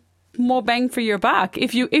your more bang for your buck,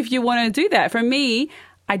 if you want to do that. For me,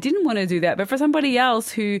 I didn't want to do that, but for somebody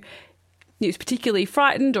else who is particularly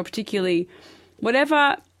frightened or particularly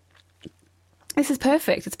whatever, this is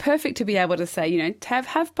perfect. It's perfect to be able to say, you know, to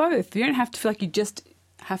have both. You don't have to feel like you just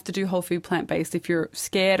have to do whole food, plant-based if you're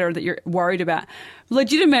scared or that you're worried about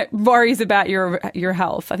legitimate worries about your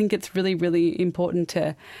health. I think it's really, really important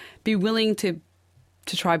to be willing to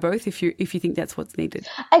try both if you think that's what's needed.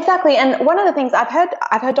 Exactly. And one of the things I've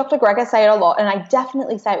heard Dr. Greger say it a lot, and I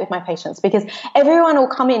definitely say it with my patients, because everyone will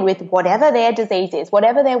come in with whatever their disease is,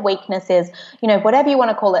 whatever their weakness is, you know, whatever you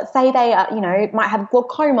want to call it. Say they are, you know, might have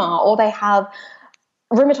glaucoma, or they have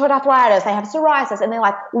rheumatoid arthritis, they have psoriasis, and they're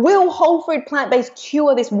like, will whole food plant-based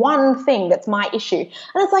cure this one thing that's my issue? And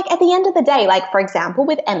it's like, at the end of the day, like, for example,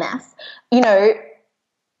 with MS, you know,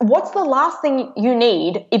 what's the last thing you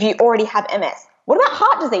need if you already have MS? What about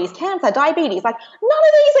heart disease, cancer, diabetes? Like, none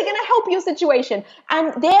of these are going to help your situation.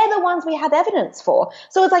 And they're the ones we have evidence for.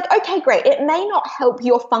 So it's like, okay, great. It may not help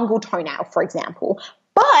your fungal toenail, for example,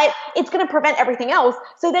 but it's going to prevent everything else.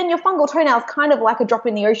 So then your fungal toenail is kind of like a drop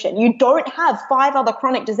in the ocean. You don't have 5 other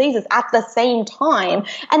chronic diseases at the same time.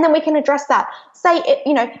 And then we can address that.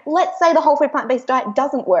 Let's say the whole food plant-based diet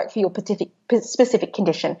doesn't work for your specific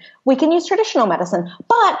condition. We can use traditional medicine,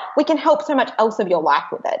 but we can help so much else of your life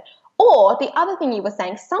with it. Or the other thing you were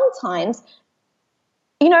saying, sometimes,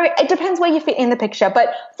 you know, it depends where you fit in the picture. But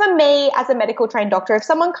for me, as a medical trained doctor, if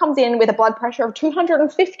someone comes in with a blood pressure of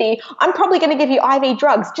 250, I'm probably going to give you IV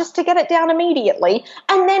drugs just to get it down immediately.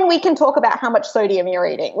 And then we can talk about how much sodium you're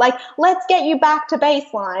eating. Like, let's get you back to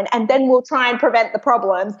baseline and then we'll try and prevent the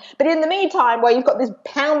problems. But in the meantime, where you've got this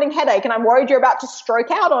pounding headache and I'm worried you're about to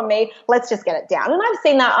stroke out on me, let's just get it down. And I've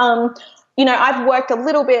seen that, you know, I've worked a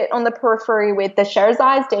little bit on the periphery with the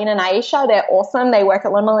Sherzais, Dean and Aisha. They're awesome. They work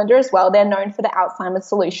at Loma Linda as well. They're known for the Alzheimer's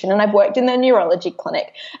solution. And I've worked in the neurology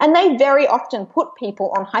clinic. And they very often put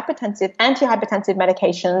people on hypertensive, antihypertensive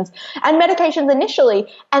medications and medications initially.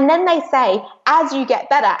 And then they say, as you get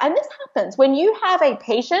better, and this happens when you have a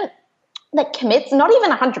patient that commits, not even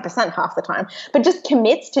 100% half the time, but just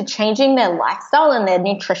commits to changing their lifestyle and their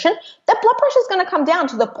nutrition, their blood pressure is going to come down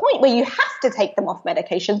to the point where you have to take them off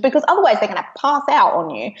medications because otherwise they're going to pass out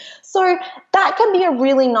on you. So that can be a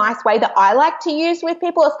really nice way that I like to use with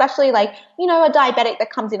people, especially like, you know, a diabetic that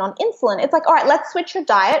comes in on insulin. It's like, all right, let's switch your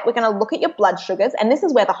diet. We're going to look at your blood sugars. And this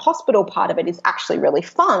is where the hospital part of it is actually really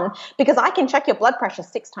fun because I can check your blood pressure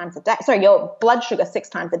 6 times a day. Sorry, your blood sugar 6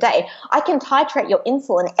 times a day. I can titrate your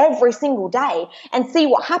insulin every single day and see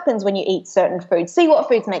what happens when you eat certain foods, see what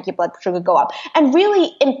foods make your blood sugar go up, and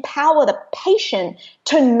really empower the patient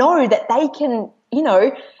to know that they can, you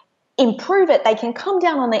know, improve it. They can come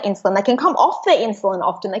down on their insulin. They can come off their insulin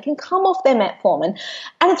often. They can come off their metformin.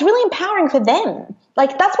 And it's really empowering for them.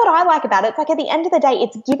 Like, that's what I like about it. It's like at the end of the day,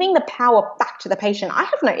 it's giving the power back to the patient. I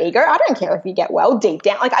have no ego. I don't care if you get well deep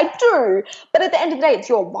down. Like, I do. But at the end of the day, it's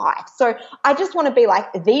your life. So I just want to be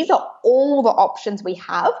like, these are all the options we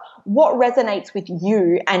have. What resonates with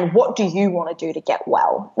you and what do you want to do to get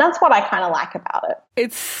well? That's what I kind of like about it.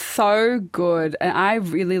 It's so good. And I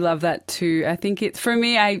really love that too. I think it's, for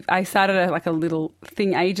me, I started a little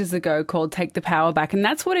thing ages ago called Take the Power Back. And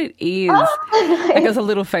that's what it is. Oh, nice. Like, it was a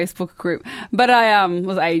little Facebook group. But I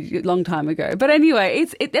was a long time ago. But anyway,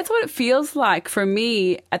 that's what it feels like for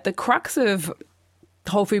me. At the crux of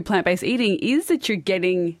whole food plant-based eating is that you're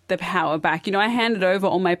getting the power back. You know, I handed over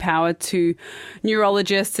all my power to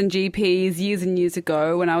neurologists and GPs years and years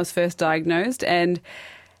ago when I was first diagnosed, and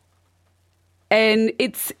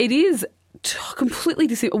it is completely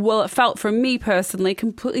it felt for me personally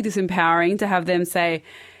completely disempowering to have them say,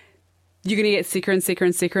 you're going to get sicker and sicker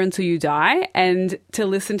and sicker until you die, and to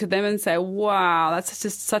listen to them and say, wow, that's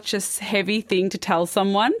just such a heavy thing to tell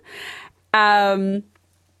someone. And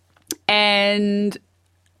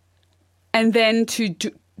then to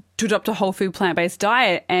adopt a whole food plant-based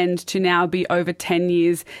diet and to now be over 10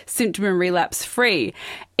 years symptom and relapse free.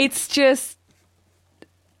 It's just,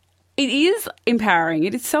 it is empowering.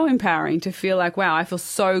 It is so empowering to feel like, wow, I feel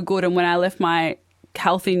so good. And when I left my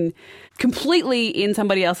health completely in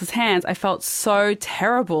somebody else's hands, I felt so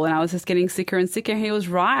terrible and I was just getting sicker and sicker. He was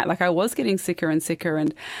right. Like, I was getting sicker and sicker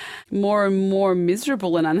and more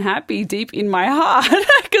miserable and unhappy deep in my heart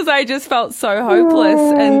because I just felt so hopeless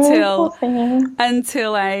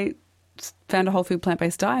until I found a whole food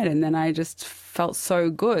plant-based diet, and then I just felt so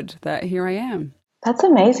good that here I am. That's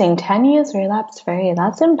amazing. 10 years relapse free.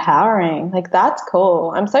 That's empowering. Like, that's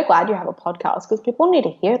cool. I'm so glad you have a podcast because people need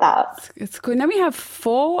to hear that. It's good. Now we have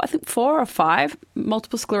 4 or 5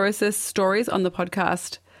 multiple sclerosis stories on the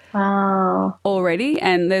podcast. Wow. Already.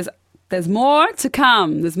 And there's more to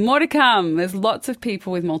come. There's more to come. There's lots of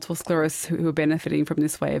people with multiple sclerosis who are benefiting from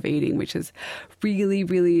this way of eating, which is really,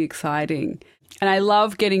 really exciting. And I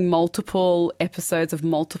love getting multiple episodes of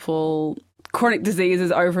multiple chronic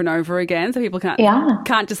diseases over and over again, so people can't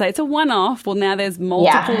just say it's a one-off. Well, now there's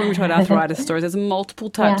multiple rheumatoid arthritis stories, there's multiple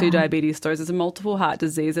type 2 diabetes stories, there's multiple heart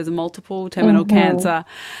disease, there's multiple terminal cancer,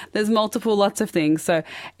 there's lots of things. So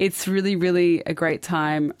it's really, really a great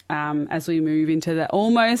time as we move into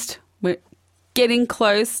we're getting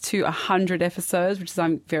close to 100 episodes, which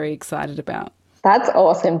I'm very excited about. That's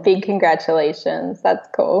awesome. Big congratulations. That's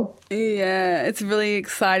cool. Yeah, it's really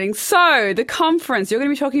exciting. So the conference, you're going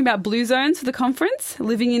to be talking about blue zones for the conference,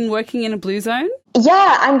 living and working in a blue zone?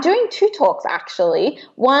 Yeah, I'm doing 2 talks actually.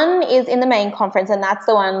 One is in the main conference, and that's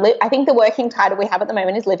the one, I think the working title we have at the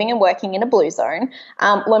moment is Living and Working in a Blue Zone.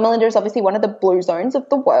 Loma Linda is obviously one of the blue zones of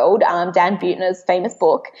the world, Dan Buettner's famous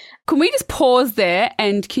book. Can we just pause there,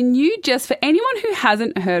 and can you just, for anyone who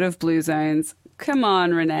hasn't heard of blue zones, come on,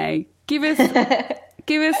 Renae, give us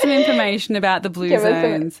some information about the blue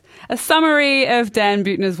zones. A summary of Dan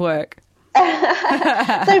Buettner's work.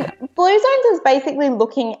 So blue zones is basically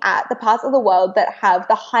looking at the parts of the world that have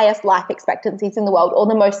the highest life expectancies in the world, or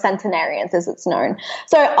the most centenarians as it's known.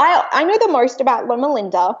 So I know the most about Loma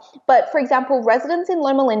Linda, but for example, residents in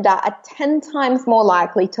Loma Linda are 10 times more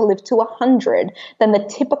likely to live to 100 than the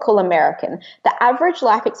typical American. The average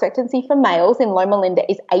life expectancy for males in Loma Linda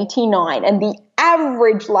is 89, and the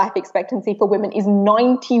average life expectancy for women is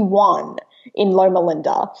 91 in Loma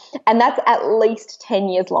Linda, and that's at least 10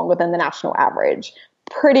 years longer than the national average.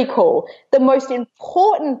 Pretty cool. The most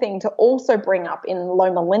important thing to also bring up in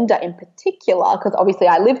Loma Linda in particular, because obviously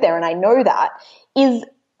I live there and I know that, is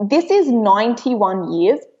this is 91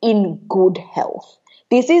 years in good health.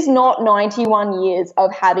 This is not 91 years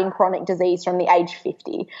of having chronic disease from the age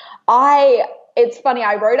 50. It's funny,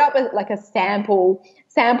 I wrote up a sample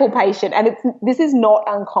patient, and this is not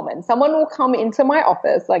uncommon. Someone will come into my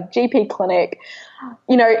office, like GP clinic,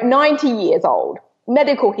 90 years old,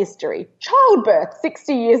 medical history, childbirth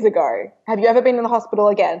 60 years ago. Have you ever been in the hospital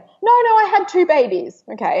again? No, I had 2 babies.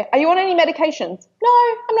 Okay. Are you on any medications? No,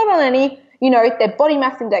 I'm not on any. Their body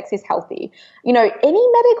mass index is healthy. Any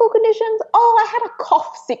medical conditions? Oh, I had a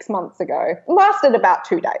cough 6 months ago. It lasted about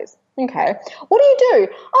 2 days. Okay. What do you do?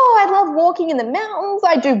 Oh, I love walking in the mountains.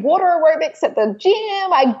 I do water aerobics at the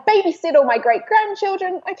gym. I babysit all my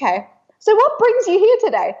great-grandchildren. Okay. So what brings you here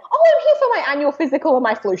today? Oh, I'm here for my annual physical and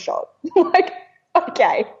my flu shot.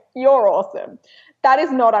 Okay, you're awesome. That is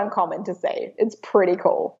not uncommon to see. It's pretty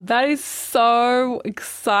cool. That is so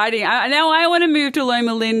exciting. Now I want to move to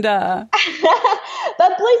Loma Linda.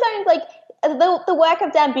 But blue zones, the work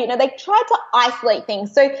of Dan Buettner, they tried to isolate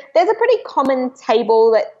things. So there's a pretty common table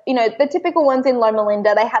that, the typical ones in Loma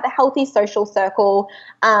Linda, they have a healthy social circle.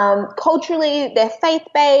 Culturally, they're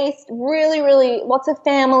faith-based, really, really lots of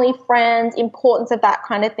family, friends, importance of that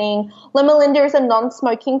kind of thing. Loma Linda is a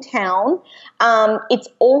non-smoking town. It's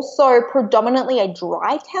also predominantly a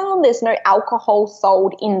dry town. There's no alcohol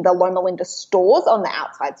sold in the Loma Linda stores. On the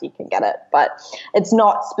outside, so you can get it, but it's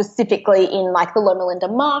not specifically in the Loma Linda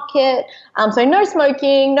market. So no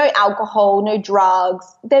smoking, no alcohol, no drugs.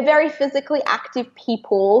 They're very physically active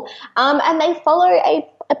people, and they follow a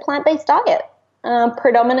plant-based diet.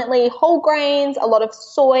 Predominantly whole grains, a lot of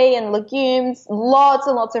soy and legumes, lots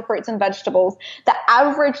and lots of fruits and vegetables. The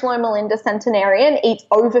average Loma Linda centenarian eats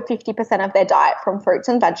over 50% of their diet from fruits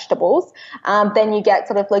and vegetables. Then you get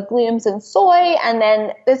sort of legumes and soy, and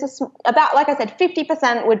then there's about, like I said,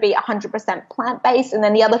 50% would be 100% plant-based, and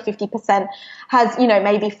then the other 50% has,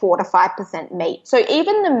 maybe 4 to 5% meat. So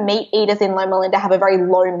even the meat eaters in Loma Linda have a very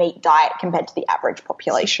low meat diet compared to the average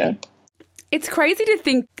population. It's crazy to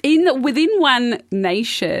think within one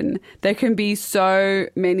nation there can be so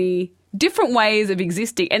many different ways of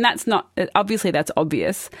existing, and that's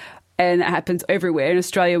obvious, and it happens everywhere. In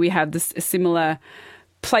Australia, we have this similar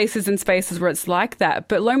places and spaces where it's like that.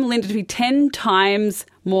 But Loma Linda to be 10 times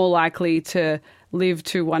more likely to live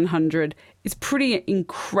to 100 is pretty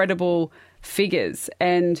incredible figures,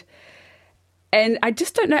 and I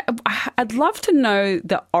just don't know. I'd love to know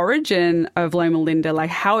the origin of Loma Linda,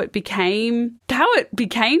 how it became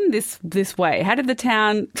this way. Where did the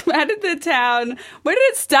town, where did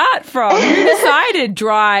it start from? Who decided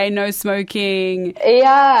dry, no smoking?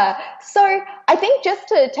 Yeah. So I think just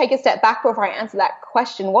to take a step back before I answer that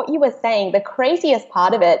question, what you were saying, the craziest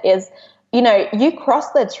part of it is, you cross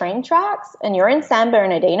the train tracks and you're in San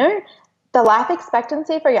Bernardino, the life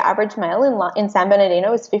expectancy for your average male in San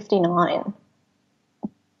Bernardino is 59.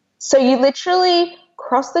 So you literally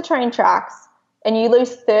cross the train tracks and you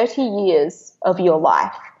lose 30 years of your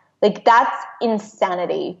life. That's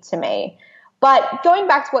insanity to me. But going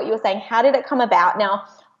back to what you were saying, how did it come about? Now,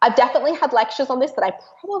 I've definitely had lectures on this that I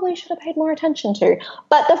probably should have paid more attention to.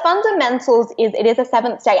 But the fundamentals is it is a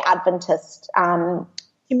Seventh-day Adventist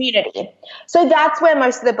community. So that's where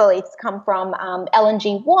most of the beliefs come from, Ellen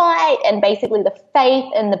G. White, and basically the faith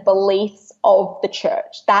and the beliefs of the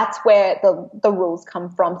church. That's where the rules come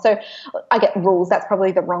from. So I get rules, that's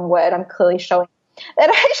probably the wrong word. I'm clearly showing that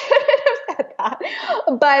I shouldn't have said that.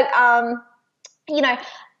 But,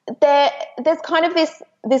 there's kind of this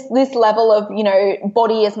level of,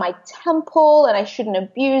 body is my temple and I shouldn't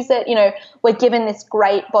abuse it. We're given this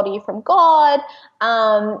great body from God.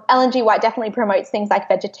 Ellen G. White definitely promotes things like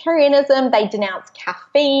vegetarianism. They denounce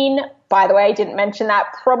caffeine. By the way, I didn't mention that.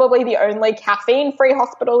 Probably the only caffeine-free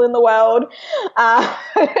hospital in the world. And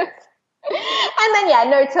then,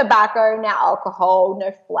 no tobacco, no alcohol,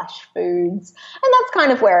 no flesh foods. And that's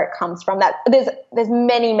kind of where it comes from. That there's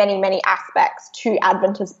many, many, many aspects to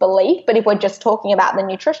Adventist belief. But if we're just talking about the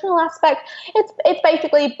nutritional aspect, it's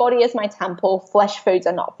basically body is my temple, flesh foods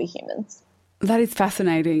are not for humans. That is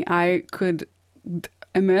fascinating.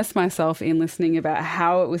 immerse myself in listening about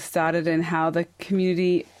how it was started and how the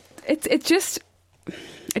community, it just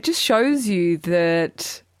shows you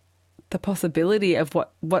that the possibility of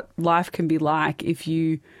what life can be like if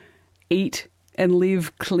you eat and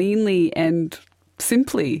live cleanly and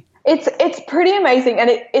simply. It's pretty amazing, and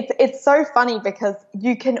it's so funny because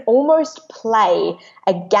you can almost play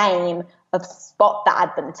a game of Spot the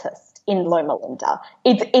Adventist in Loma Linda.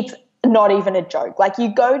 It's not even a joke. Like,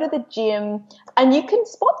 you go to the gym and you can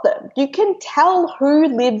spot them. You can tell who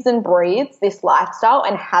lives and breathes this lifestyle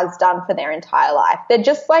and has done for their entire life. They're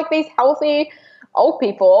just like these healthy old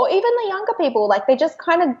people, or even the younger people. Like, they just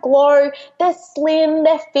kind of glow. They're slim,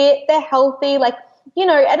 they're fit, they're healthy. Like, you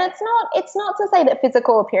know, and it's not to say that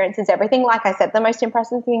physical appearance is everything. Like I said, the most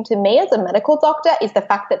impressive thing to me as a medical doctor is the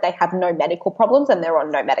fact that they have no medical problems and they're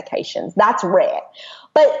on no medications. That's rare.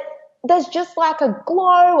 But there's just like a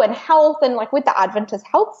glow and health, and like with the Adventist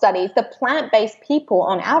health studies, the plant-based people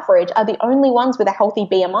on average are the only ones with a healthy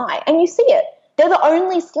BMI. And you see it. They're the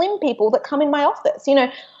only slim people that come in my office. You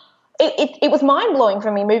know, it was mind-blowing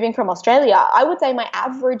for me moving from Australia. I would say my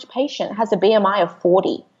average patient has a BMI of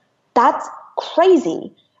 40. That's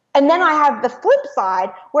crazy. And then I have the flip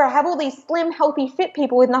side where I have all these slim, healthy, fit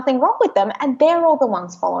people with nothing wrong with them, and they're all the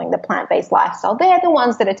ones following the plant-based lifestyle. They're the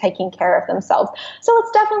ones that are taking care of themselves. So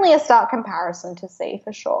it's definitely a stark comparison to see,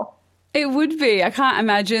 for sure. It would be. I can't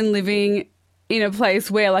imagine living in a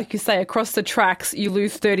place where, like you say, across the tracks, you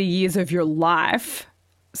lose 30 years of your life.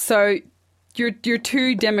 So your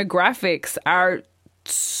two demographics are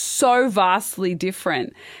so vastly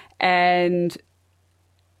different, and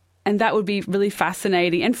that would be really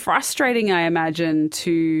fascinating and frustrating, I imagine,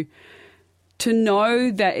 to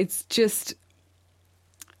know that it's just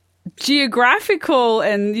geographical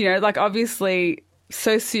and, you know, like obviously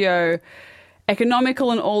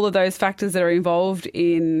socio-economical and all of those factors that are involved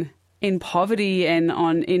in poverty and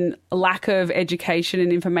in lack of education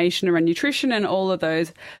and information around nutrition and all of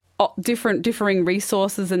those differing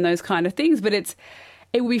resources and those kind of things. But it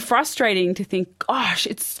would be frustrating to think, gosh,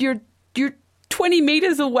 you're 20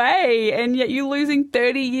 meters away and yet you're losing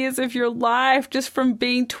 30 years of your life just from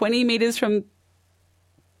being 20 meters from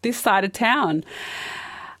this side of town.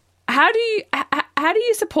 How do you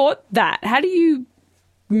support that? How do you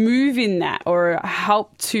move in that or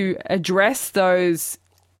help to address those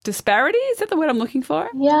disparities? Is that the word I'm looking for?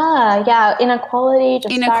 Yeah. Inequality,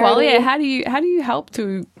 disparity. How do you help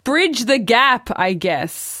to bridge the gap, I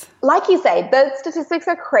guess? Like you say, the statistics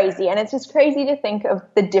are crazy, and it's just crazy to think of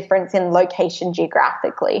the difference in location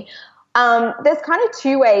geographically. There's kind of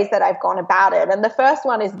two ways that I've gone about it, and the first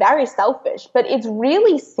one is very selfish, but it's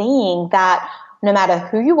really seeing that no matter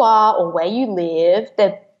who you are or where you live,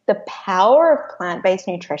 the power of plant-based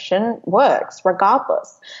nutrition works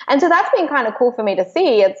regardless. And so that's been kind of cool for me to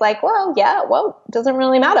see. It's like, it doesn't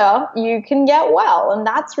really matter. You can get well, and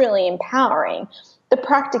that's really empowering. The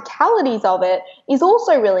practicalities of it is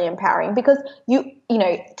also really empowering because you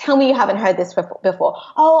know, tell me you haven't heard this before.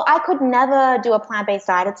 Oh, I could never do a plant-based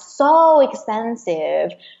diet. It's so expensive.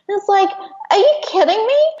 And it's like, are you kidding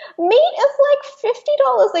me? Meat is like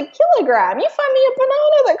 $50 a kilogram. You find me a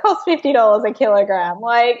banana that costs $50 a kilogram.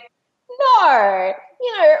 Like, no.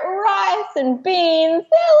 You know, rice and beans,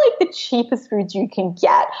 they're like the cheapest foods you can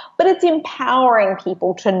get. But it's empowering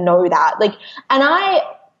people to know that. Like, and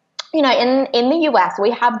you know, in the US,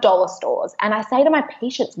 we have dollar stores, and I say to my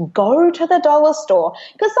patients, go to the dollar store,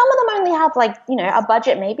 because some of them only have like, you know, a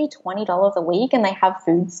budget, maybe $20 a week, and they have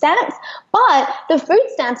food stamps, but the food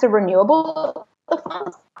stamps are renewable at the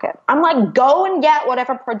farmer's market. I'm like, go and get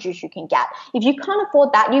whatever produce you can get. If you can't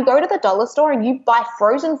afford that, you go to the dollar store and you buy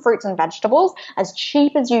frozen fruits and vegetables as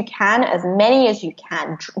cheap as you can, as many as you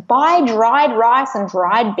can. Buy dried rice and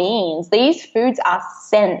dried beans. These foods are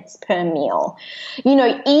cents per meal. You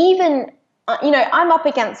know, even, you know, I'm up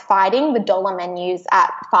against fighting the dollar menus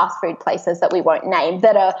at fast food places that we won't name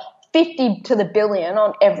that are 50 to the billion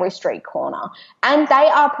on every street corner. And they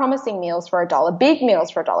are promising meals for $1, big meals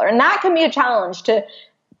for $1. And that can be a challenge to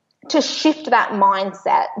shift that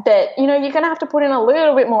mindset that, you know, you're going to have to put in a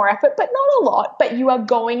little bit more effort, but not a lot, but you are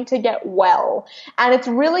going to get well. And it's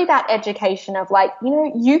really that education of like, you know,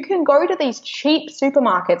 you can go to these cheap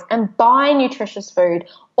supermarkets and buy nutritious food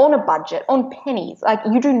on a budget, on pennies. Like,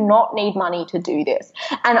 you do not need money to do this.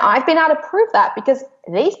 And I've been able to prove that because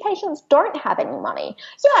these patients don't have any money.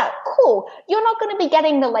 Yeah, cool. You're not going to be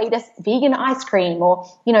getting the latest vegan ice cream or,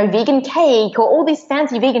 you know, vegan cake or all this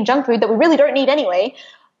fancy vegan junk food that we really don't need anyway.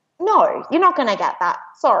 No, you're not going to get that.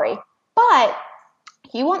 Sorry. But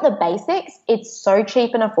if you want the basics, it's so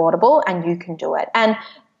cheap and affordable and you can do it. And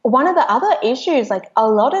one of the other issues, like a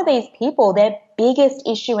lot of these people, their biggest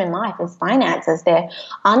issue in life is finances. They're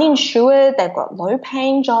uninsured. They've got low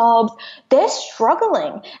paying jobs. They're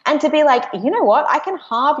struggling. And to be like, you know what? I can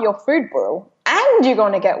halve your food bill and you're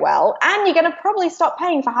going to get well and you're going to probably stop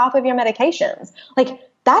paying for half of your medications. Like,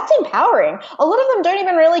 that's empowering. A lot of them don't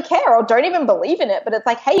even really care or don't even believe in it, but it's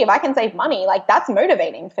like, hey, if I can save money, like that's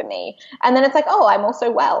motivating for me. And then it's like, oh, I'm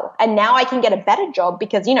also well. And now I can get a better job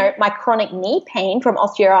because, you know, my chronic knee pain from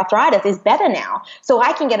osteoarthritis is better now. So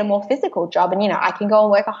I can get a more physical job and, you know, I can go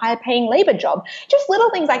and work a higher paying labor job. Just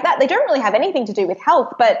little things like that. They don't really have anything to do with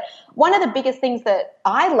health. But one of the biggest things that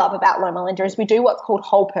I love about Loma Linda is we do what's called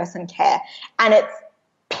whole person care. And it's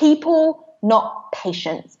people, not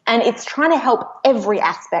patients. And it's trying to help every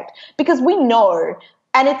aspect because we know,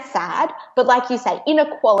 and it's sad, but like you say,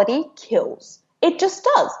 inequality kills. It just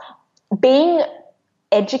does. Being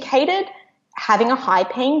educated, having a high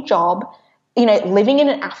paying job, you know, living in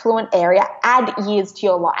an affluent area add years to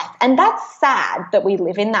your life. And that's sad that we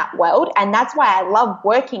live in that world. And that's why I love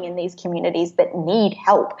working in these communities that need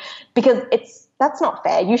help because that's not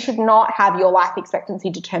fair. You should not have your life expectancy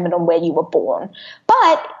determined on where you were born.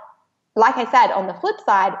 But like I said, on the flip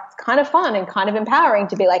side, it's kind of fun and kind of empowering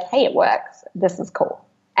to be like, hey, it works. This is cool.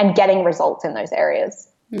 And getting results in those areas.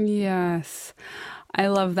 Yes, I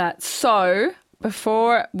love that. So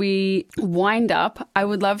before we wind up, I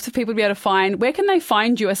would love for people to be able to find, where can they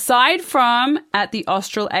find you aside from at the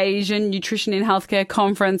Australasian Nutrition in Healthcare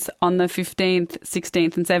Conference on the 15th,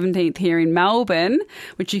 16th and 17th here in Melbourne,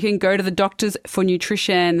 which you can go to the Doctors for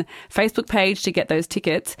Nutrition Facebook page to get those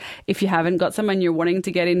tickets. If you haven't got some and you're wanting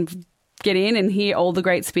to get in and hear all the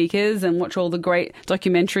great speakers and watch all the great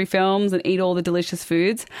documentary films and eat all the delicious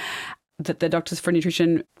foods that the Doctors for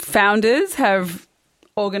Nutrition founders have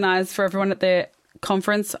organised for everyone at their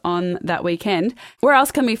conference on that weekend. Where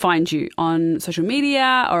else can we find you? On social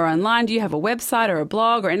media or online? Do you have a website or a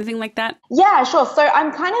blog or anything like that? Yeah, sure. So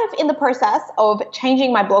I'm kind of in the process of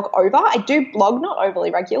changing my blog over. I do blog not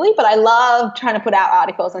overly regularly, but I love trying to put out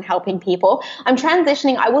articles and helping people. I'm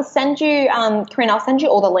transitioning. I will send you, Corinne, I'll send you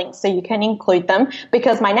all the links so you can include them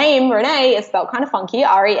because my name, Renae, is spelled kind of funky,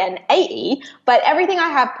 Renae, but everything I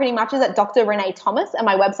have pretty much is at Dr. Renae Thomas and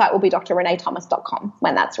my website will be drrenaethomas.com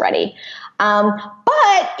when that's ready.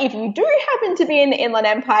 But if you do happen to be in the Inland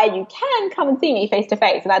Empire, you can come and see me face to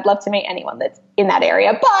face. And I'd love to meet anyone that's in that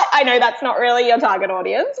area. But I know that's not really your target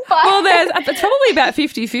audience. But well, it's probably about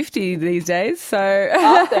 50-50 these days. So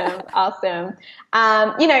Awesome.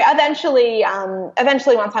 You know, eventually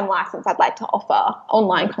once I'm licensed, I'd like to offer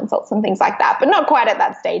online consults and things like that, but not quite at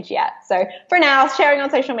that stage yet. So for now, sharing on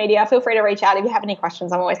social media, feel free to reach out if you have any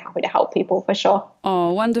questions. I'm always happy to help people for sure.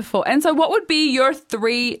 Oh, wonderful. And so what would be your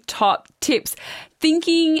 3 top tips?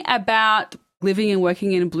 Thinking about living and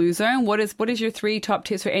working in a blue zone, what is your 3 top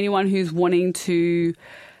tips for anyone who's wanting to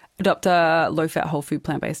adopt a low-fat, whole food,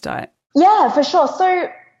 plant-based diet? Yeah, for sure. So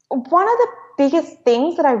one of the biggest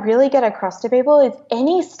things that I really get across to people is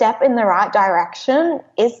any step in the right direction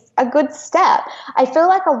is a good step. I feel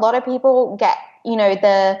like a lot of people get, you know,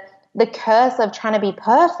 the curse of trying to be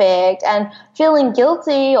perfect and feeling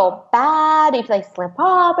guilty or bad if they slip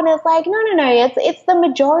up. And it's like, no. It's the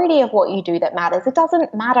majority of what you do that matters. It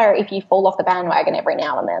doesn't matter if you fall off the bandwagon every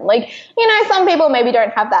now and then. Like, you know, some people maybe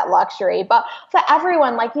don't have that luxury, but for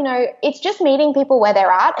everyone, like, you know, it's just meeting people where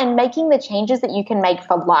they're at and making the changes that you can make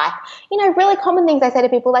for life. You know, really common things I say to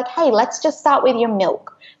people like, hey, let's just start with your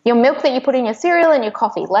milk. Your milk that you put in your cereal and your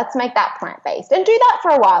coffee, let's make that plant-based and do that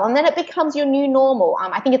for a while. And then it becomes your new normal.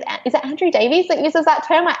 I think is it Andrew Davies that uses that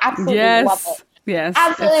term? I absolutely love it. Yes.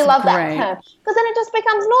 Absolutely love that term. Because then it just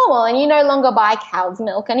becomes normal and you no longer buy cow's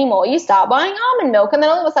milk anymore. You start buying almond milk and then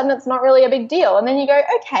all of a sudden it's not really a big deal. And then you go,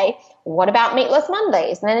 okay, what about meatless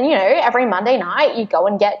Mondays? And then, you know, every Monday night you go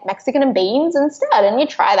and get Mexican and beans instead and you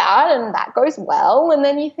try that and that goes well. And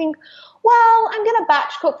then you think, well, I'm going to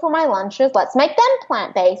batch cook for my lunches. Let's make them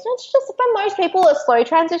plant-based. And it's just, for most people, a slow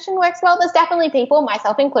transition works well. There's definitely people,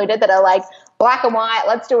 myself included, that are like black and white,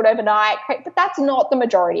 let's do it overnight. But that's not the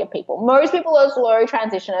majority of people. Most people are slow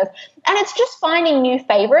transitioners. And it's just finding new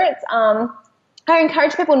favorites. I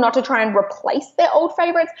encourage people not to try and replace their old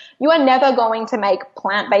favorites. You are never going to make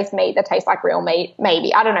plant-based meat that tastes like real meat,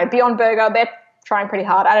 maybe. I don't know, Beyond Burger, they're trying pretty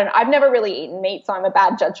hard. I don't know. I've never really eaten meat, so I'm a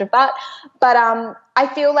bad judge of that. But I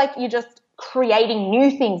feel like you're just creating new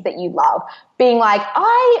things that you love, being like,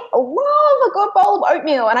 I love a good bowl of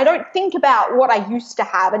oatmeal and I don't think about what I used to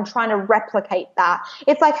have and trying to replicate that.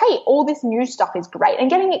 It's like, hey, all this new stuff is great and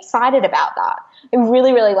getting excited about that. I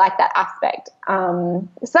really, really like that aspect. So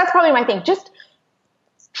that's probably my thing. Just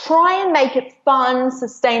try and make it fun,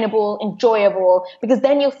 sustainable, enjoyable, because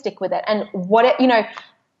then you'll stick with it. And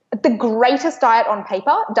the greatest diet on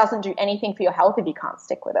paper doesn't do anything for your health if you can't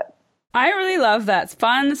stick with it. I really love that. It's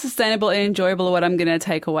fun, sustainable, and enjoyable are what I'm going to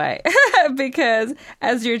take away because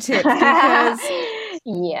as your tips, because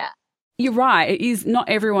yeah, you're right. It is not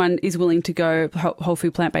everyone is willing to go whole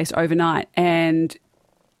food plant-based overnight. And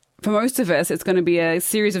for most of us, it's going to be a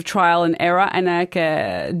series of trial and error and like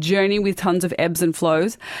a journey with tons of ebbs and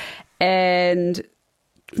flows. And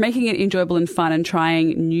making it enjoyable and fun and trying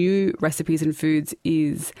new recipes and foods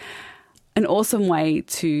is an awesome way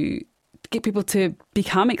to get people to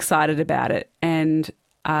become excited about it and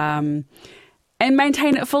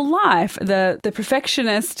maintain it for life. The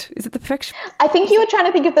perfectionist, is it the perfection? I think you were trying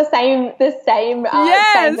to think of the same. Yes.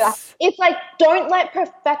 Saying it's like, don't let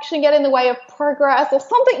perfection get in the way of progress or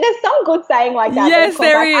something. There's some good saying like that. Yes,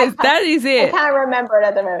 there is. That is it. I can't remember it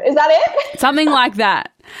at the moment. Is that it? Something like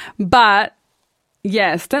that. But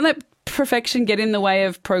yes, don't let perfection get in the way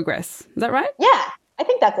of progress. Is that right? Yeah, I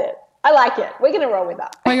think that's it. I like it. We're going to roll with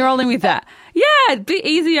that. We're rolling with that. Yeah, be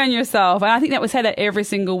easy on yourself. And I think that we say that every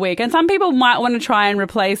single week. And some people might want to try and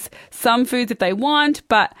replace some foods if they want,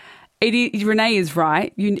 but Renae is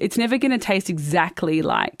right. It's never going to taste exactly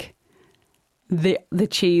like the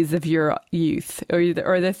cheese of your youth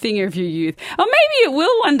or the thing of your youth. Or maybe it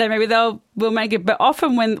will one day. Maybe we'll make it. But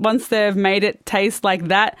often once they've made it taste like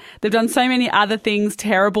that, they've done so many other things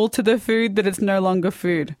terrible to the food that it's no longer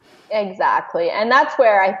food. Exactly. And that's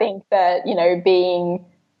where I think that,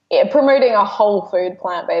 promoting a whole food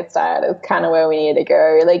plant-based diet is kind of where we need to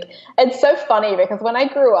go. Like, it's so funny because when I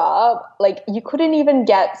grew up, like, you couldn't even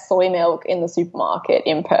get soy milk in the supermarket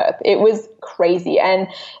in Perth. It was crazy. And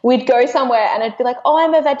we'd go somewhere and I'd be like, oh,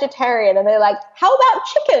 I'm a vegetarian. And they're like, how about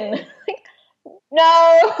chicken? Like,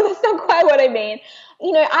 no, that's not quite what I mean.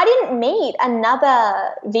 I didn't meet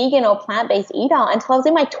another vegan or plant-based eater until I was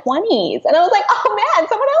in my 20s. And I was like, oh man,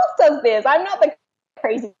 someone else does this. I'm not the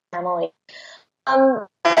crazy family. So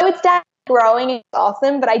it's definitely growing. It's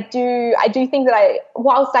awesome. But I do think that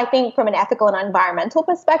whilst I think from an ethical and environmental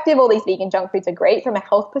perspective, all these vegan junk foods are great, from a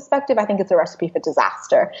health perspective, I think it's a recipe for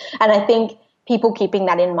disaster. And I think people keeping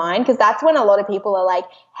that in mind, because that's when a lot of people are like,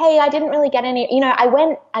 hey, I didn't really get any, I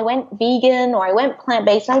went vegan or I went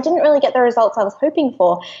plant-based and I didn't really get the results I was hoping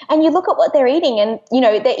for. And you look at what they're eating and,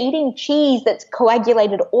 they're eating cheese that's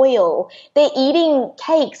coagulated oil. They're eating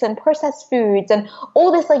cakes and processed foods and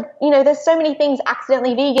all this, there's so many things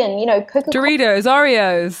accidentally vegan, Coca-Cola. Doritos,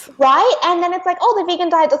 Oreos. Right? And then it's like, oh, the vegan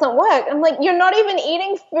diet doesn't work. I'm like, you're not even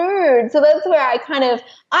eating food. So that's where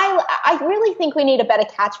I really think we need a better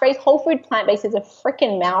catchphrase. Whole food plant-based is a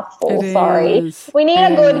freaking mouthful. Sorry. We need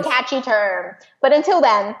a good catchy term. But until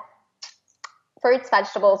then, fruits,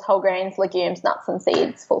 vegetables, whole grains, legumes, nuts and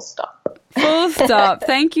seeds, full stop. Full stop.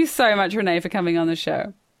 Thank you so much, Renae, for coming on the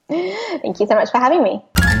show. Thank you so much for having me.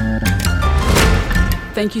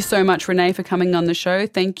 Thank you so much, Renae, for coming on the show.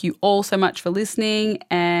 Thank you all so much for listening.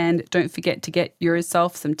 And don't forget to get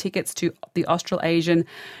yourself some tickets to the Australasian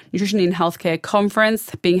Nutrition in Healthcare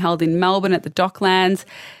Conference being held in Melbourne at the Docklands.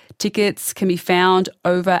 Tickets can be found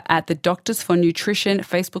over at the Doctors for Nutrition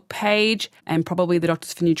Facebook page and probably the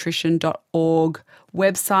doctorsfornutrition.org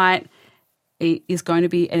website. It is going to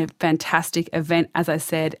be a fantastic event. As I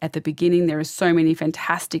said at the beginning, there are so many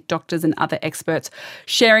fantastic doctors and other experts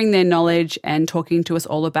sharing their knowledge and talking to us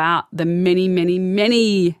all about the many, many,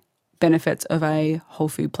 many benefits of a whole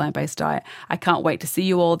food plant-based diet. I can't wait to see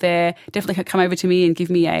you all there. Definitely come over to me and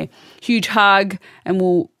give me a huge hug and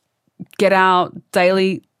we'll get our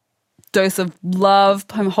daily dose of love,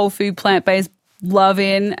 whole food plant-based love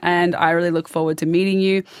in. And I really look forward to meeting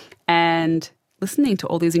you and listening to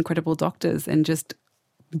all these incredible doctors and just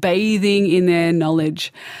bathing in their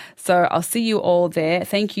knowledge. So I'll see you all there.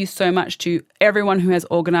 Thank you so much to everyone who has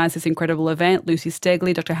organised this incredible event, Lucy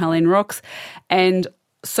Stegley, Dr. Helene Rocks, and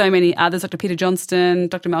so many others, Dr. Peter Johnston,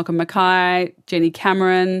 Dr. Malcolm Mackay, Jenny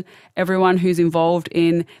Cameron, everyone who's involved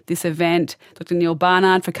in this event, Dr. Neil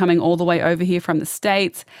Barnard for coming all the way over here from the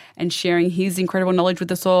States and sharing his incredible knowledge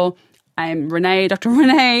with us all. I'm Renae, Dr.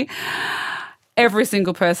 Renae. Every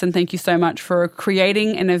single person, thank you so much for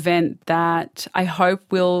creating an event that I hope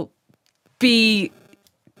will be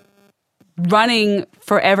running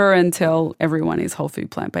forever until everyone is whole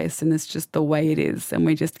food plant-based, and it's just the way it is. And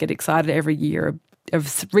we just get excited every year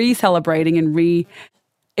of re-celebrating and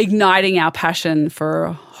reigniting our passion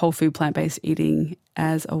for whole food plant-based eating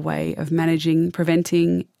as a way of managing,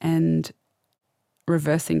 preventing and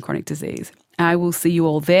reversing chronic disease. I will see you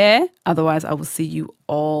all there. Otherwise, I will see you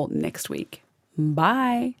all next week.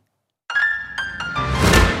 Bye.